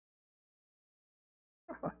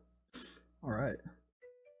 All right.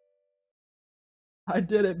 I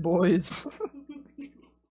did it, boys.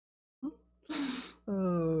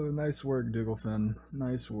 Oh, nice work, Dougalfin.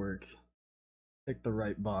 Nice work. Picked the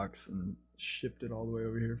right box and shipped it all the way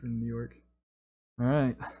over here from New York. All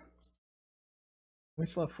right. We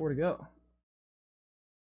still have 4 to go.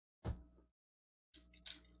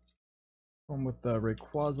 One with the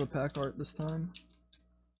Rayquaza pack art this time.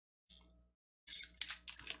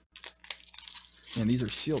 And these are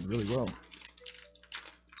sealed really well.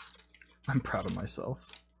 I'm proud of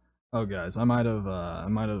myself. Oh guys, I might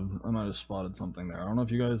have spotted something there. I don't know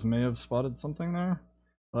if you guys may have spotted something there,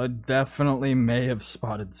 but I definitely may have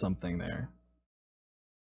spotted something there.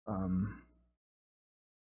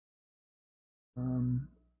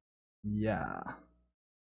 Yeah.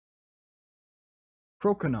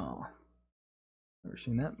 Croconaw. Never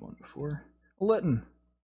seen that one before. A Litten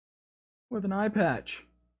with an eye patch.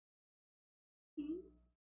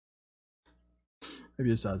 Maybe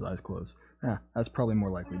he just has eyes closed. Yeah, that's probably more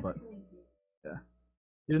likely, but yeah.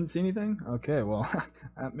 You didn't see anything? Okay, well,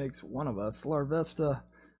 that makes one of us. Larvesta,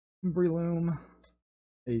 Breloom,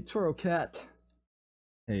 a Torracat,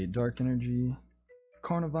 a Dark Energy,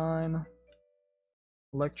 Carnivine,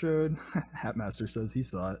 Electrode, Hatmaster says he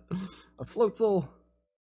saw it, a Floatzel,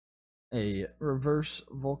 a Reverse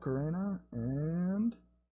Volcarona, and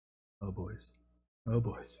oh boys, oh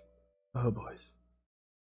boys, oh boys.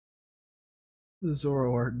 The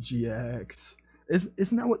Zoroark GX.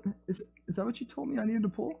 Isn't that what is that what you told me I needed to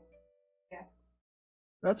pull? Yeah.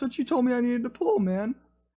 That's what you told me I needed to pull, man.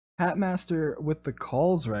 Hatmaster with the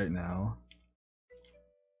calls right now.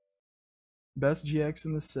 Best GX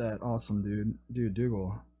in the set. Awesome, dude. Dude,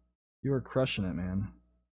 Dougal. You are crushing it, man.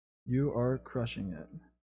 You are crushing it.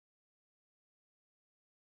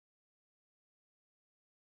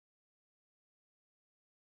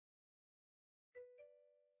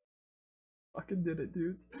 Fucking did it,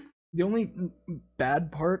 dudes. The only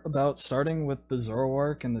bad part about starting with the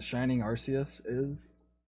Zoroark and the Shining Arceus is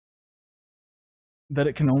that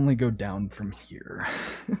it can only go down from here.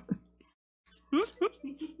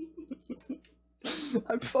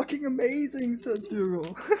 I'm fucking amazing, says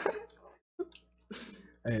Dougal.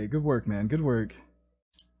 Hey, good work, man. Good work.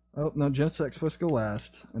 Oh, no, Genesec's supposed to go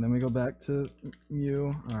last, and then we go back to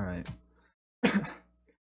Mew. Alright.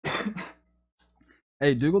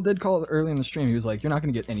 Hey, Dougal did call it early in the stream. He was like, you're not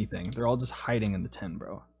gonna get anything. They're all just hiding in the 10,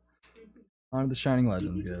 bro. On to the Shining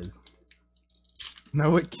Legends, guys.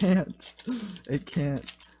 No, it can't. It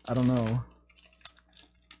can't. I don't know.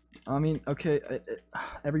 I mean, okay,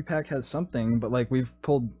 every pack has something, but like, we've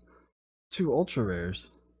pulled 2 ultra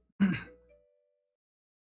rares. I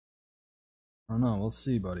don't know, we'll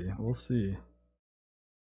see, buddy. We'll see.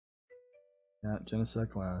 Yeah,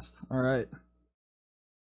 Genesect last. Alright.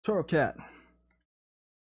 Torracat.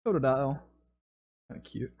 Totodile. Kinda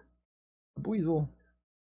cute. A Buizel.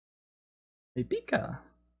 A Pika.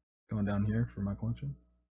 Going down here for my collection.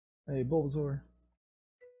 A Bulbasaur.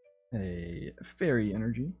 A Fairy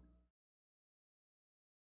Energy.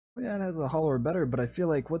 Well, yeah, it has a Hollow or better, but I feel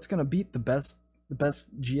like what's gonna beat the best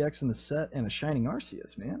GX in the set and a Shining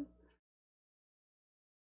Arceus, man?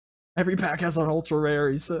 Every pack has an ultra rare,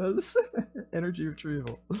 he says. Energy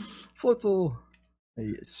retrieval. Floatzel.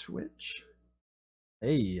 A Switch.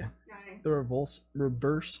 Hey. Nice. The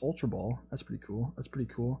reverse Ultra Ball. That's pretty cool. That's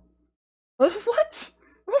pretty cool. What? What?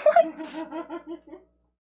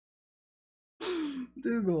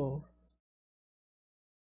 Dougal.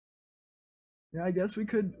 Yeah, I guess we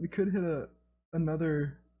could hit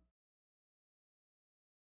another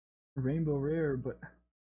rainbow rare, but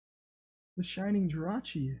the Shining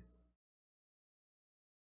Jirachi.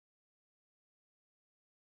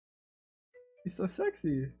 He's so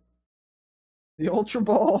sexy. The Ultra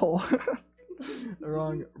Ball.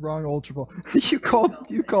 wrong Ultra Ball. you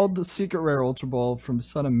called the secret rare Ultra Ball from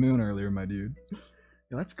Sun and Moon earlier, my dude.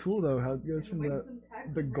 Yeah, that's cool though. How it goes from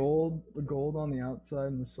the gold on the outside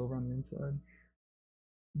and the silver on the inside.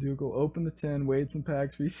 Dougal, open the tin, weighed some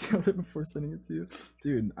packs, resealed it before sending it to you.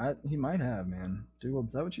 Dude, he might have, man. Dougal,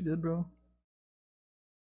 is that what you did, bro?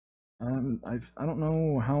 I don't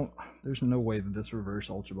know how. There's no way that this reverse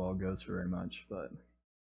Ultra Ball goes for very much, but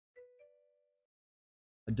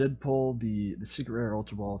I did pull the secret rare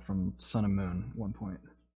Ultra Ball from Sun and Moon at one point.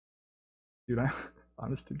 Dude, I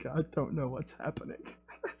honest to God don't know what's happening.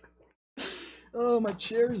 Oh, my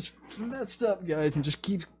chair's messed up, guys, and just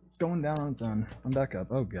keeps going down on its own. I'm back up.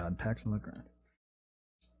 Oh God, packs on the ground.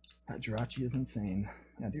 That Jirachi is insane.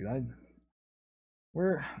 Yeah, dude,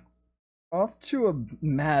 we're off to a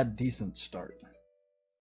mad decent start.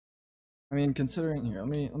 I mean, considering here,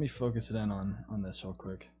 let me focus it in on this real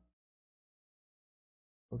quick.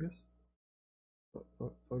 Focus?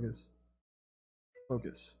 Focus.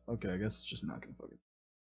 Focus. Okay, I guess it's just not gonna focus.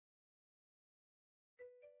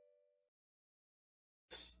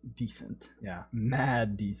 It's decent. Yeah,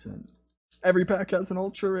 mad decent. Every pack has an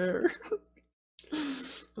ultra rare.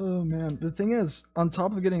 Oh man, the thing is, on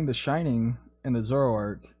top of getting the Shining and the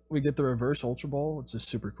Zoroark, we get the reverse Ultra Ball, which is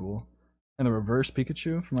super cool. And the reverse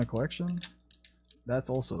Pikachu for my collection, that's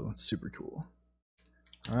also super cool.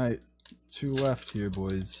 Alright, 2 left here,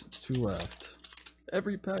 boys. 2 left.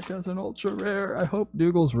 Every pack has an ultra rare. I hope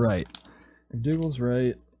Dougal's right. If Dougal's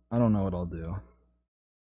right, I don't know what I'll do.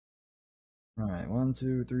 Alright, 1,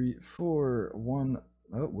 2, 3, 4, 1.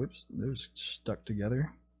 Oh, whoops, they're stuck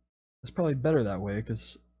together. It's probably better that way,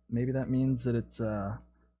 because maybe that means that it's a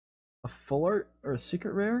full art or a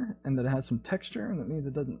secret rare, and that it has some texture, and that means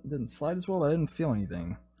it didn't slide as well. I didn't feel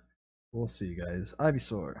anything. We'll see, guys.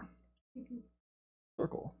 Ivysaur.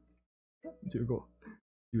 Circle. Dougal.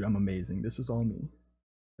 Dude, I'm amazing. This was all me.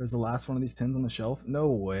 There's the last one of these tins on the shelf. No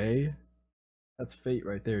way. That's fate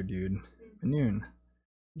right there, dude. Noon.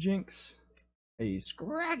 Jinx. A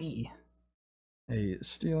Scraggy. A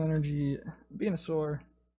Steel Energy. Venusaur.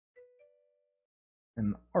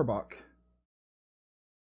 An Arbok.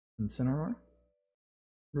 Incineroar.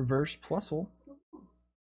 Reverse Plusle.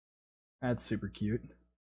 That's super cute.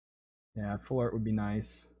 Yeah, full art would be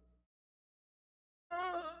nice.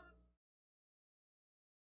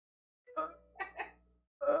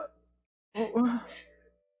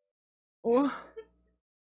 Oh.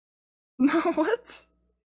 No, what?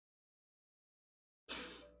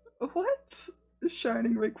 What?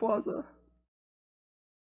 Shining Rayquaza.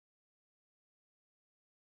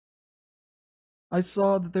 I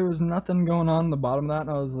saw that there was nothing going on the bottom of that,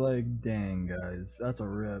 and I was like, dang, guys, that's a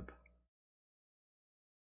rip.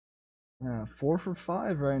 Yeah, 4 for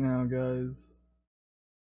 5 right now, guys.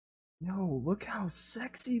 Yo, look how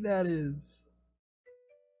sexy that is.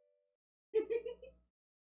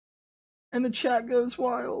 And the chat goes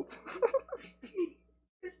wild.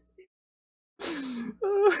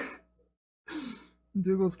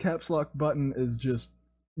 Dougal's caps lock button is just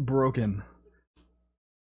broken.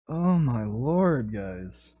 Oh my lord,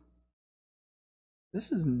 guys.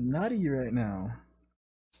 This is nutty right now.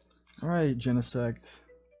 Alright, Genesect.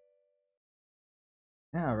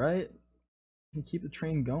 Yeah, right? You keep the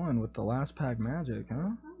train going with the last pack magic,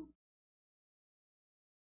 huh?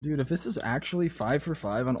 Dude, if this is actually 5 for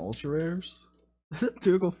 5 on ultra rares,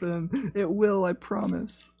 Dougalfin, it will, I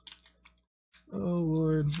promise. Oh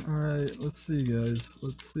lord. Alright, let's see, guys.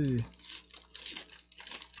 Let's see.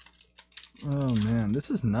 Oh man, this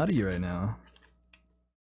is nutty right now.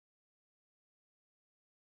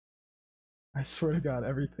 I swear to god,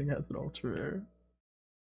 everything has an ultra rare.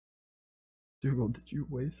 Dougal, did you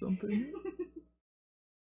weigh something?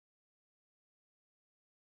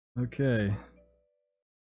 Okay.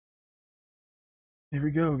 Here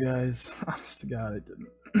we go, guys. Honest to god, I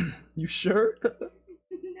didn't. You sure?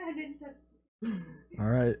 I didn't touch it.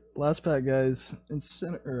 Alright, last pack, guys.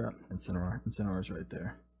 Incineroar. Incineroar's right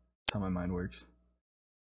there. That's how my mind works.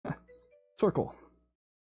 Torkoal.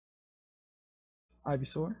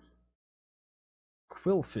 Ivysaur.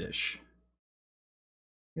 Quillfish.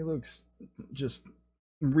 He looks just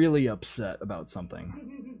really upset about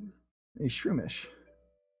something. A Shroomish.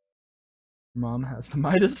 Your mom has the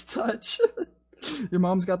Midas touch. Your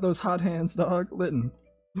mom's got those hot hands, dog. Litten.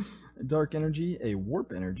 A Dark Energy, a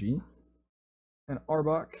Warp Energy, an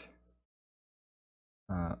Arbok,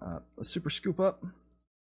 a Super Scoop Up.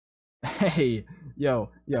 Hey, yo,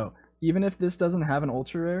 even if this doesn't have an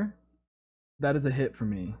Ultra Rare, that is a hit for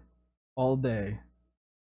me. All day.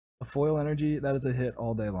 A Foil Energy, that is a hit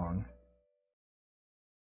all day long.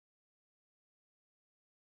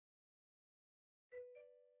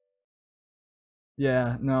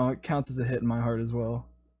 Yeah, no, it counts as a hit in my heart as well.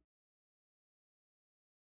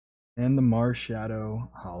 And the Marshadow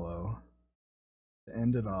Hollow to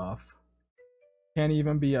end it off. Can't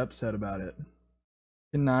even be upset about it.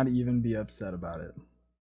 Cannot even be upset about it.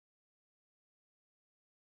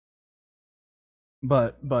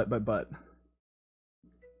 But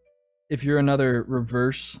if you're another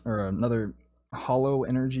reverse or another hollow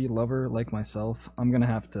energy lover like myself, I'm gonna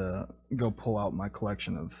have to go pull out my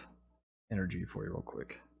collection of energy for you real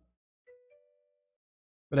quick.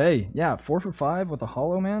 But hey, yeah, 4 for 5 with a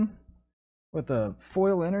hollow, man. With a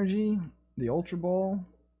foil energy, the Ultra Ball,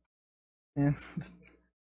 and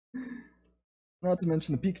not to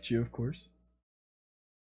mention the Pikachu, of course.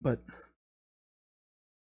 But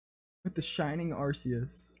with the Shining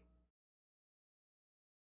Arceus,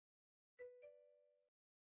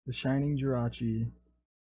 the Shining Jirachi,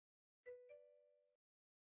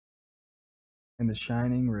 and the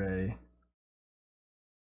Shining Ray.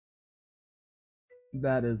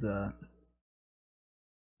 That is a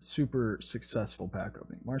super successful pack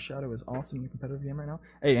opening. Marshadow is awesome in the competitive game right now.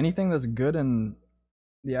 Hey, anything that's good in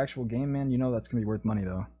the actual game, man, you know that's gonna be worth money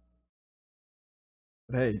though.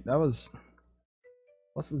 But hey, that was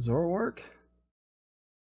plus the Zoroark.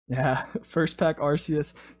 Yeah, first pack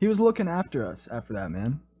Arceus. He was looking after us after that,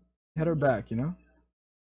 man. He had our back, you know.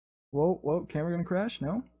 Whoa, camera gonna crash?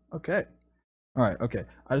 No? Okay. Alright, okay.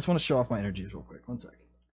 I just want to show off my energies real quick. One sec.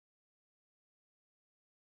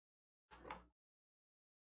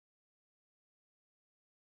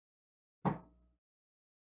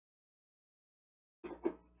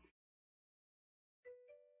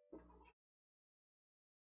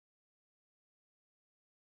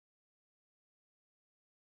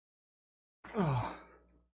 Oh.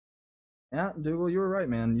 Yeah, Dougal, you were right,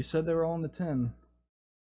 man. You said they were all in the 10.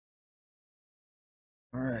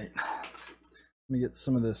 Alright. Let me get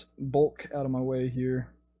some of this bulk out of my way here.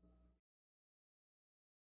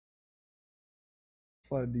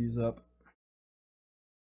 Slide these up.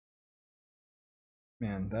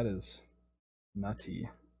 Man, that is nutty.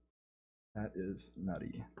 That is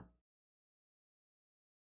nutty.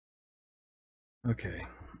 Okay.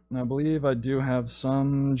 I believe I do have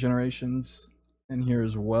some generations in here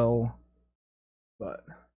as well. But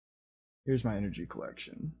here's my energy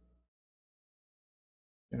collection.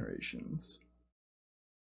 Generations.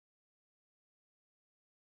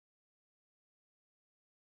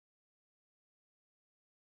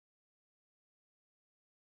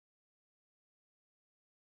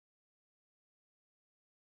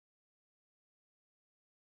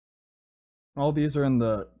 All these are in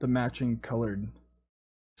the matching colored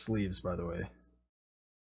sleeves, by the way,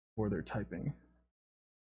 for their typing.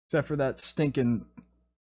 Except for that stinking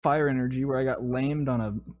fire energy where I got lamed on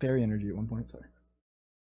a fairy energy at one point. Sorry.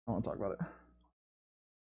 I don't want to talk about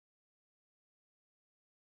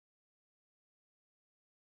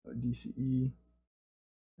it. DCE.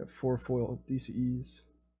 Got 4 foil DCEs.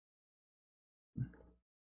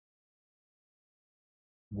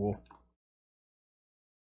 Whoa.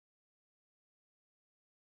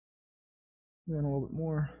 Then a little bit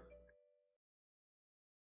more.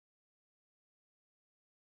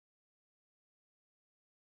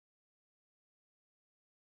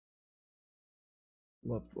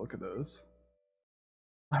 Love the look of those.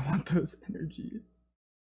 I want those energies.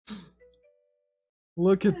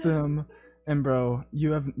 Look at them. And bro,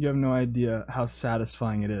 you have no idea how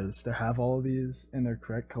satisfying it is to have all of these in their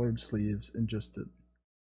correct colored sleeves and just to...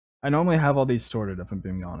 I normally have all these sorted if I'm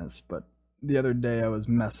being honest, but the other day I was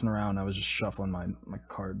messing around, I was just shuffling my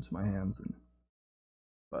cards, my hands, and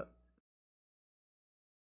but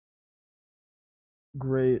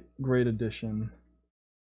great addition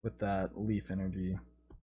with that leaf energy.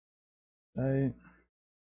 Here,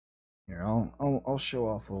 I'll show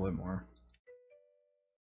off a little bit more.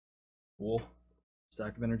 Cool.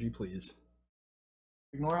 Stack of energy, please.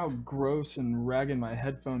 Ignore how gross and ragged my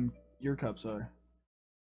headphone ear cups are.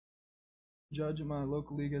 Judge at my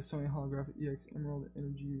local league has Sony holographic EX Emerald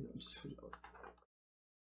energy. I'm so jealous.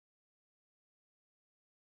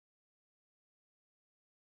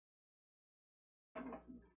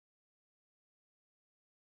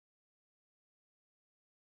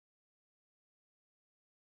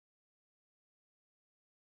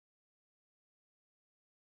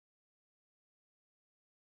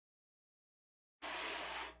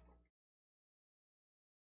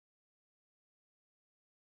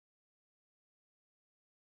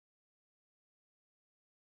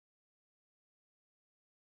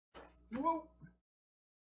 Whoa.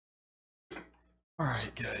 All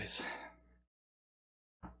right, guys.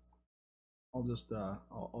 I'll just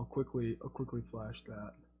I'll quickly flash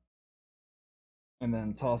that, and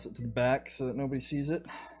then toss it to the back so that nobody sees it.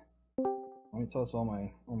 Let me toss all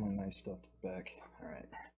my nice stuff to the back. All right.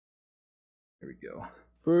 Here we go.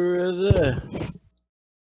 Where is it?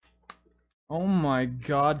 Oh my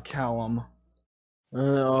God, Callum.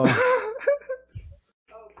 Oh,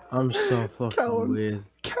 I'm so fucking Callum, weird.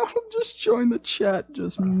 Callum just joined the chat,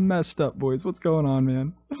 just messed up, boys. What's going on,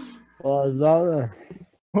 man? What's that?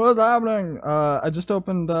 What's happening? I just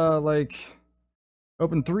opened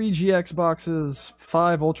opened 3 GX boxes,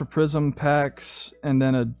 5 Ultra Prism packs, and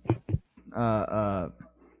then a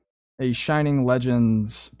Shining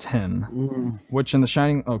Legends 10. Which in the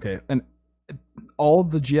Shining, okay, and all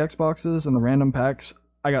the GX boxes and the random packs,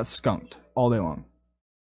 I got skunked all day long.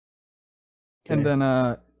 Okay. And then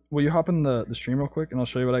will you hop in the stream real quick, and I'll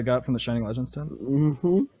show you what I got from the Shining Legends 10? Mm-hmm.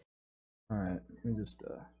 All right, let me just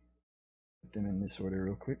put them in this order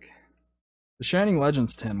real quick. The Shining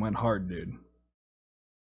Legends 10 went hard, dude.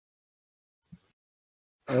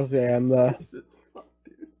 Okay, I'm there.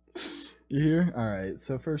 You here? All right.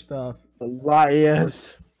 So first off, Right,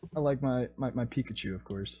 yes. I like my Pikachu, of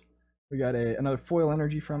course. We got another foil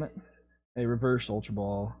energy from it, a reverse Ultra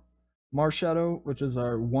Ball, Marshadow, which is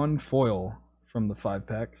our one foil from the 5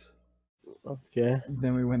 packs. Okay.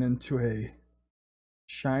 Then we went into a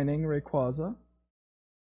Shining Rayquaza,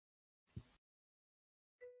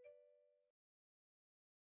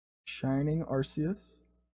 Shining Arceus,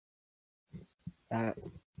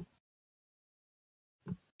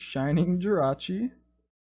 Shining Jirachi.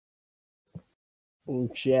 Oh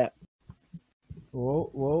shit. Whoa,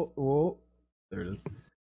 whoa, whoa. There it is.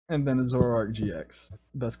 And then a Zoroark GX.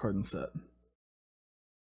 Best card in the set.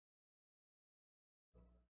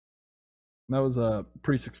 That was a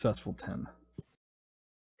pretty successful 10.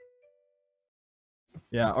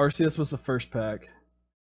 Yeah, Arceus was the first pack.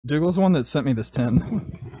 Douglas the one that sent me this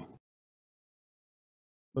 10.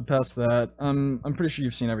 But past that, I'm pretty sure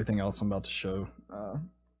you've seen everything else I'm about to show.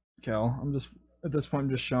 Cal, I'm just, at this point, I'm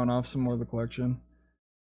just showing off some more of the collection.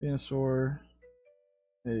 Venusaur,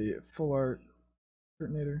 a full art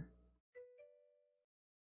Turtonator,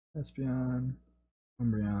 Espeon,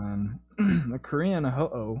 Umbreon, a Korean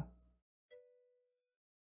Ho-Oh,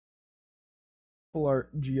 full art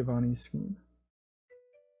Giovanni scheme,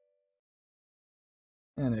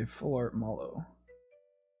 and a full art Malo.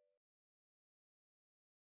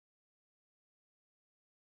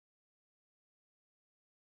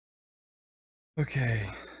 Okay.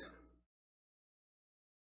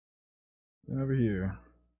 Then over here,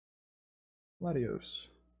 Latios,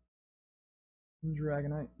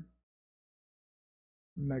 Dragonite,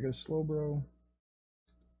 Mega Slowbro,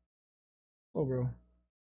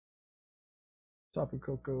 Tapu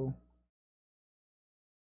Koko,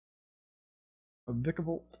 a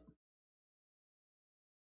Vikavolt,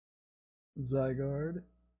 Zygarde,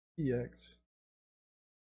 EX,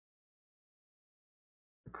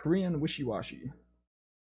 a Korean Wishy-Washy,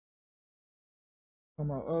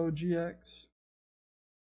 Tomo OGX,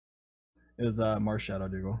 is Marshadow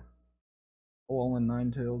Dougal, Alolan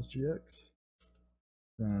Ninetales GX,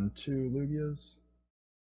 then 2 Lugias,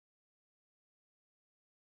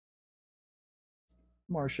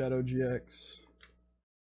 Marshadow GX,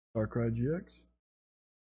 Darkrai GX,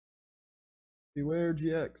 Beware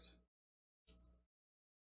GX,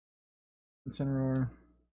 Incineroar,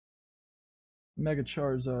 Mega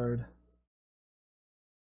Charizard,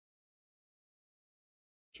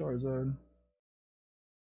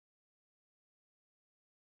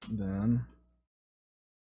 then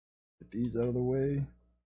get these out of the way,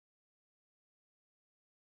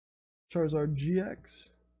 Charizard GX,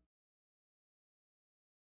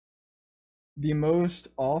 the most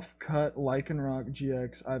off-cut Lycanroc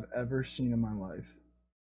GX I've ever seen in my life.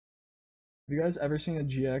 Have you guys ever seen a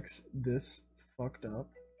GX this fucked up?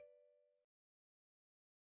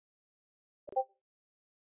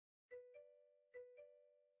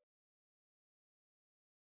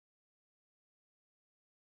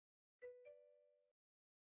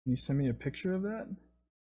 Can you send me a picture of that?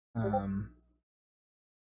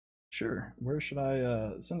 Sure. Where should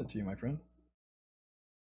I send it to you, my friend?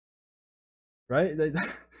 Right?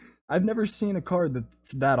 I've never seen a card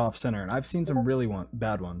that's that off center, and I've seen some really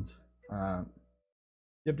bad ones. You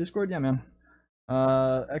have Discord? Yeah, man.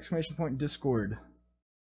 Exclamation point Discord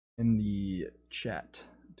in the chat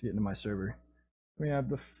to get into my server. We have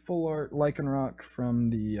the full art Lycanroc from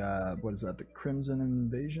the what is that? The Crimson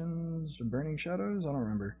Invasions or Burning Shadows? I don't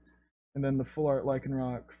remember. And then the full art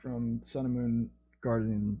Lycanroc from Sun and Moon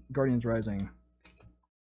Guardians Rising.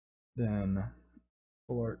 Then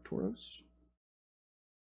full art Tauros,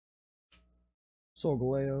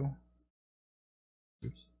 Solgaleo,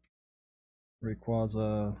 oops,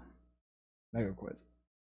 Rayquaza, Megaquaza.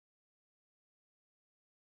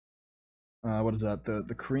 What is that?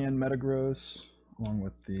 The Korean Metagross along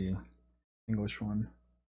with the English one.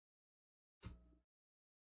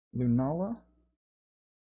 Lunala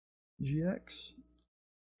GX,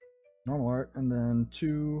 normal art, and then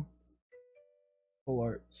 2 full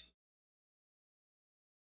arts.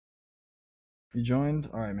 You joined?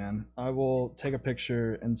 Alright, man. I will take a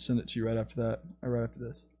picture and send it to you right after that, or right after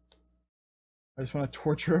this. I just want to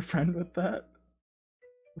torture a friend with that.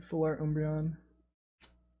 The full art Umbreon.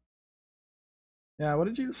 Yeah, what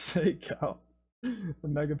did you say, Cal? The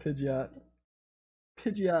Mega Pidgeot.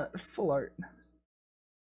 Pidgeot full art.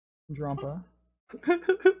 Drampa.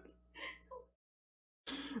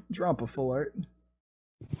 Drampa full art.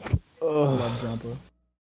 I love Drampa.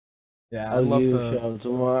 Yeah, I I'll love give you the. a shout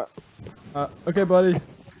tomorrow. Okay, buddy.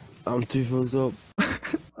 I'm too fucked up.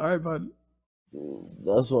 Alright, bud.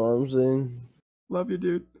 That's what I'm saying. Love you,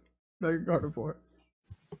 dude. Mega Carnivore.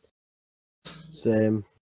 Same.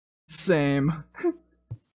 Same.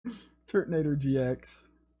 Turtonator GX.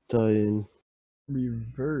 Dying.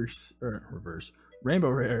 Reverse. Rainbow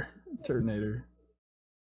Rare. Turtonator.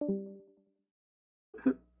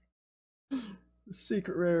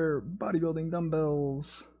 Secret Rare Bodybuilding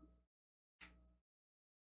Dumbbells.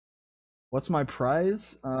 What's my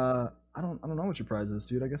prize? I don't know what your prize is,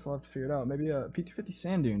 dude. I guess I'll have to figure it out. Maybe a P250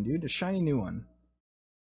 Sand Dune, dude. A shiny new one.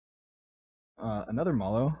 Another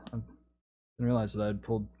Mallow. I didn't realize that I'd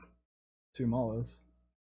pulled 2 Mallows.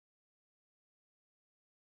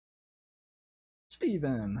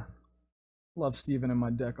 Steven. Love Steven in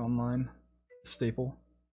my deck online. Staple.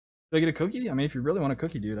 Did I get a cookie? I mean, if you really want a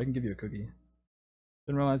cookie, dude, I can give you a cookie.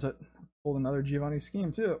 Didn't realize I pulled another Giovanni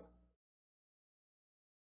scheme, too.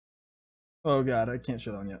 Oh god, I can't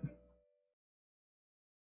show that one yet.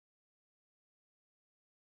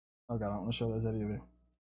 Oh god, I don't want to show those either.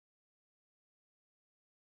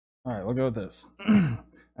 Alright, we'll go with this.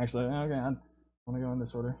 Actually, okay, I want to go in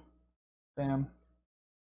this order. Bam.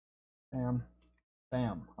 Bam.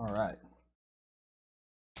 Bam. Alright.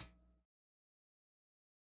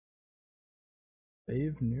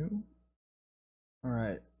 Save new?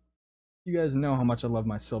 Alright. You guys know how much I love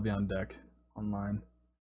my Sylveon deck online.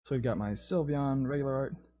 So we've got my Sylveon regular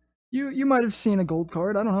art. You might have seen a gold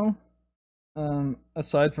card, I don't know.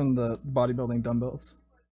 Aside from the bodybuilding dumbbells.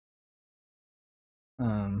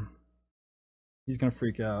 He's gonna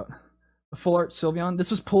freak out. The full art Sylveon. This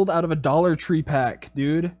was pulled out of a Dollar Tree pack,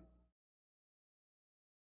 dude.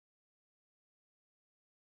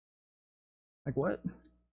 Like what?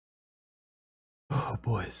 Oh,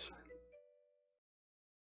 boys.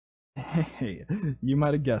 Hey, you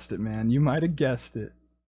might have guessed it, man. You might have guessed it.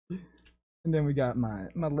 And then we got my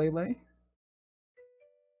Lele.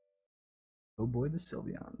 Oh boy, the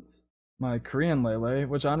Sylveons. My Korean Lele,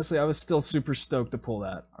 which honestly I was still super stoked to pull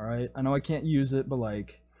that, alright? I know I can't use it, but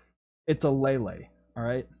like, it's a Lele,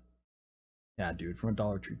 alright? Yeah, dude, from a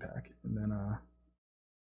Dollar Tree pack. And then,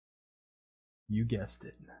 you guessed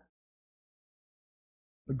it.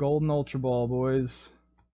 The Golden Ultra Ball, boys.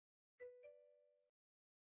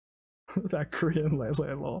 That Korean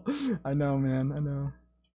Lele lol. I know, man, I know.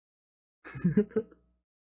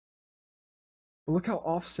 But look how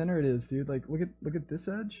off center it is, dude. Like, look at this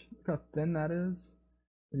edge. Look how thin that is.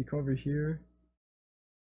 And you come over here,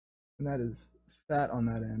 and that is fat on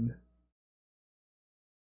that end.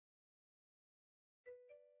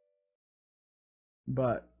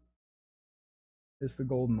 But it's the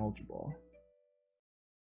Golden Ultra Ball.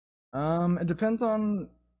 It depends on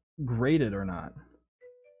graded or not.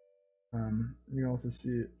 You can also see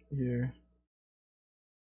it here.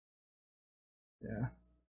 Yeah.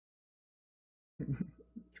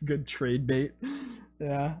 It's good trade bait.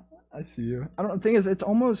 Yeah, I see you. I don't know, the thing is, it's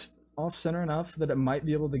almost off center enough that it might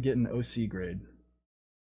be able to get an OC grade.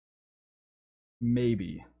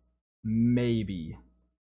 Maybe. Maybe.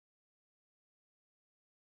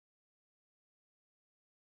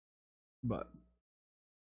 But.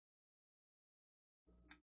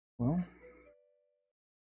 Well.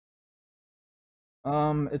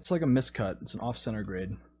 It's like a miscut. It's an off-center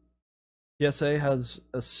grade. PSA has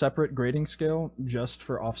a separate grading scale just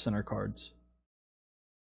for off-center cards.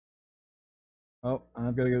 Oh,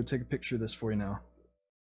 I've got to go take a picture of this for you now.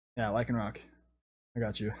 Yeah, Lycanroc. I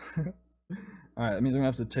got you. Alright, that means I'm going to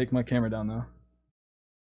have to take my camera down, though.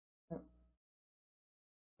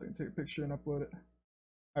 I can take a picture and upload it.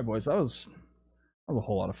 Alright, boys, that was a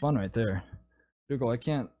whole lot of fun right there. Dougal, I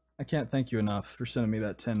can't thank you enough for sending me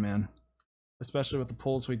that 10, man. Especially with the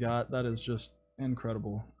pulls we got, that is just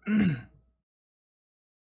incredible.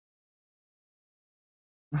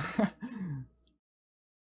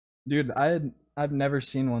 Dude, I've never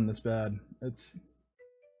seen one this bad.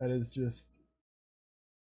 That is just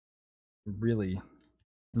really,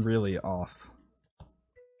 really off.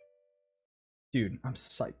 Dude, I'm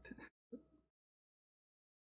psyched.